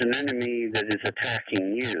against an enemy that is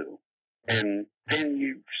attacking you, and then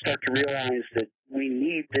you start to realize that we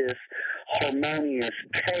need this harmonious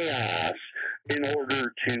chaos in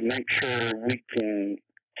order to make sure we can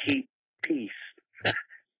keep peace.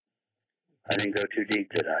 I didn't go too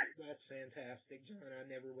deep, did I? That's fantastic, John. I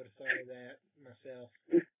never would have thought of that myself.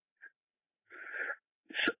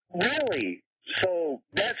 Really? So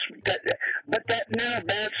that's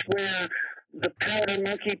where the Powder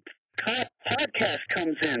Monkey podcast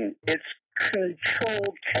comes in. It's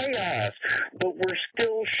controlled chaos, but we're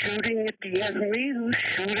still shooting at the enemy who's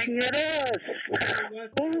shooting at us.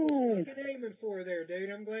 Boom! What are you aiming for there, dude?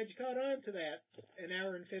 I'm glad you caught on to that. An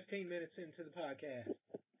hour and 15 minutes into the podcast.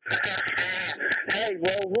 Hey,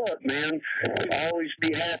 well, look, man. I'll always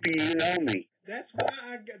be happy you know me. That's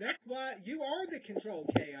why you are the controlled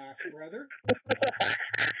chaos, brother.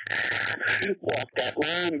 Walk that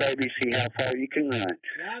line, baby. See how far you can run.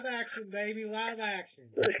 Live action, baby. Live action.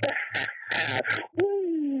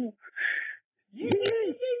 Woo!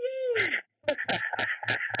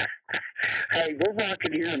 Hey, we're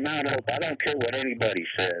rocking here in Mount Hope. I don't care what anybody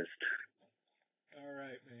says. All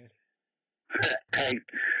right, man. Hey,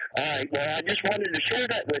 all right, well, I just wanted to share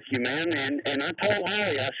that with you, man, and I told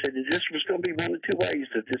Holly, I said that this was going to be one of two ways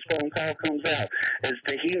that this phone call comes out, is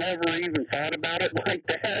that he never even thought about it like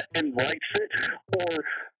that and likes it, or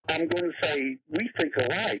I'm going to say, we think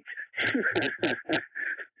alike.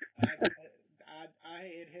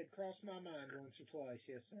 It had crossed my mind once or twice,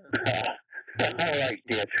 yes, sir. All right,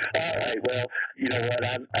 dear. All right, well, you know what?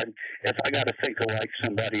 If I got to think like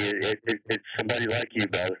somebody, it's somebody like you,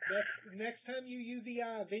 brother. Next time you use the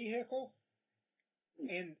vehicle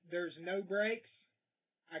and there's no brakes,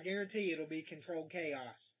 I guarantee it'll be controlled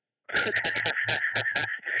chaos.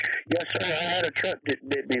 Yes, sir. I had a truck that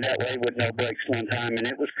bit me that way with no brakes one time, and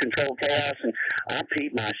it was controlled chaos, and I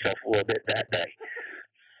peed myself a little bit that day.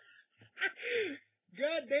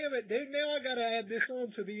 God damn it, dude. Now I gotta add this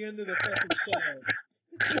on to the end of the fucking show.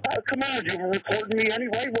 Oh, come on, you were recording me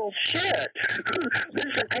anyway? Well, shit.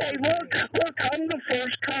 Hey, look, I'm the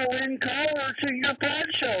in caller to your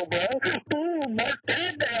pod show, bro. Boom, mark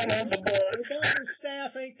that down on the The books. Butler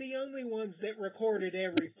staff ain't the only ones that recorded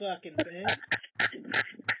every fucking thing.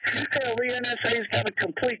 Hell, the NSA's got a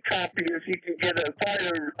complete copy if you can get a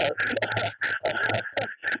fire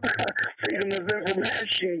freedom of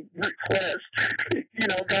information request,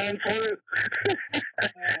 going through.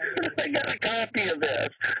 They got a copy of this.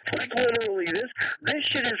 Like literally, this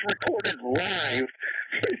shit is recorded live.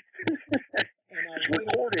 It's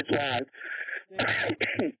recorded live.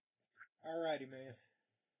 Alrighty, man.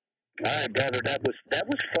 All right, brother, that was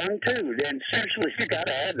fun too. And seriously, you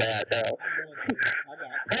gotta add that.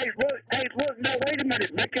 Hey, look, no, wait a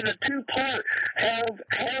minute. Make it a two-part.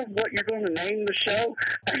 Have what you're going to name the show,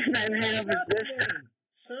 and then have this.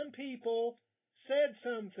 Some people said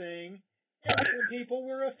something, and some people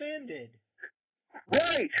were offended.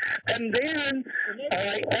 Right, and then, all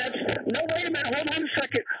right, no, wait a minute, hold on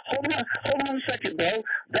a second, bro.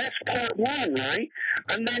 That's part one, right?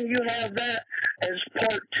 And then you have that as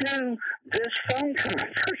part two, this phone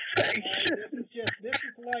conversation. This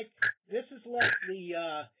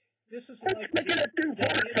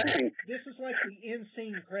is like the end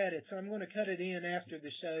scene credits. I'm going to cut it in after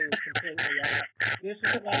the show is completely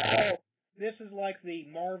out. This is like the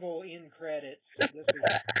Marvel end credits.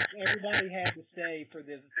 Everybody had to stay for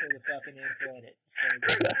the fucking end credits.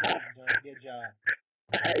 So, good job.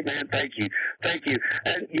 Hey man, thank you.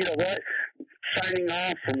 And you know what? Signing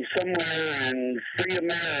off from somewhere in free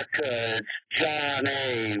America, it's John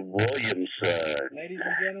A. Williamson. Ladies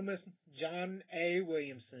and gentlemen, John A.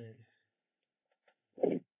 Williamson.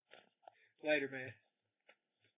 Later, man.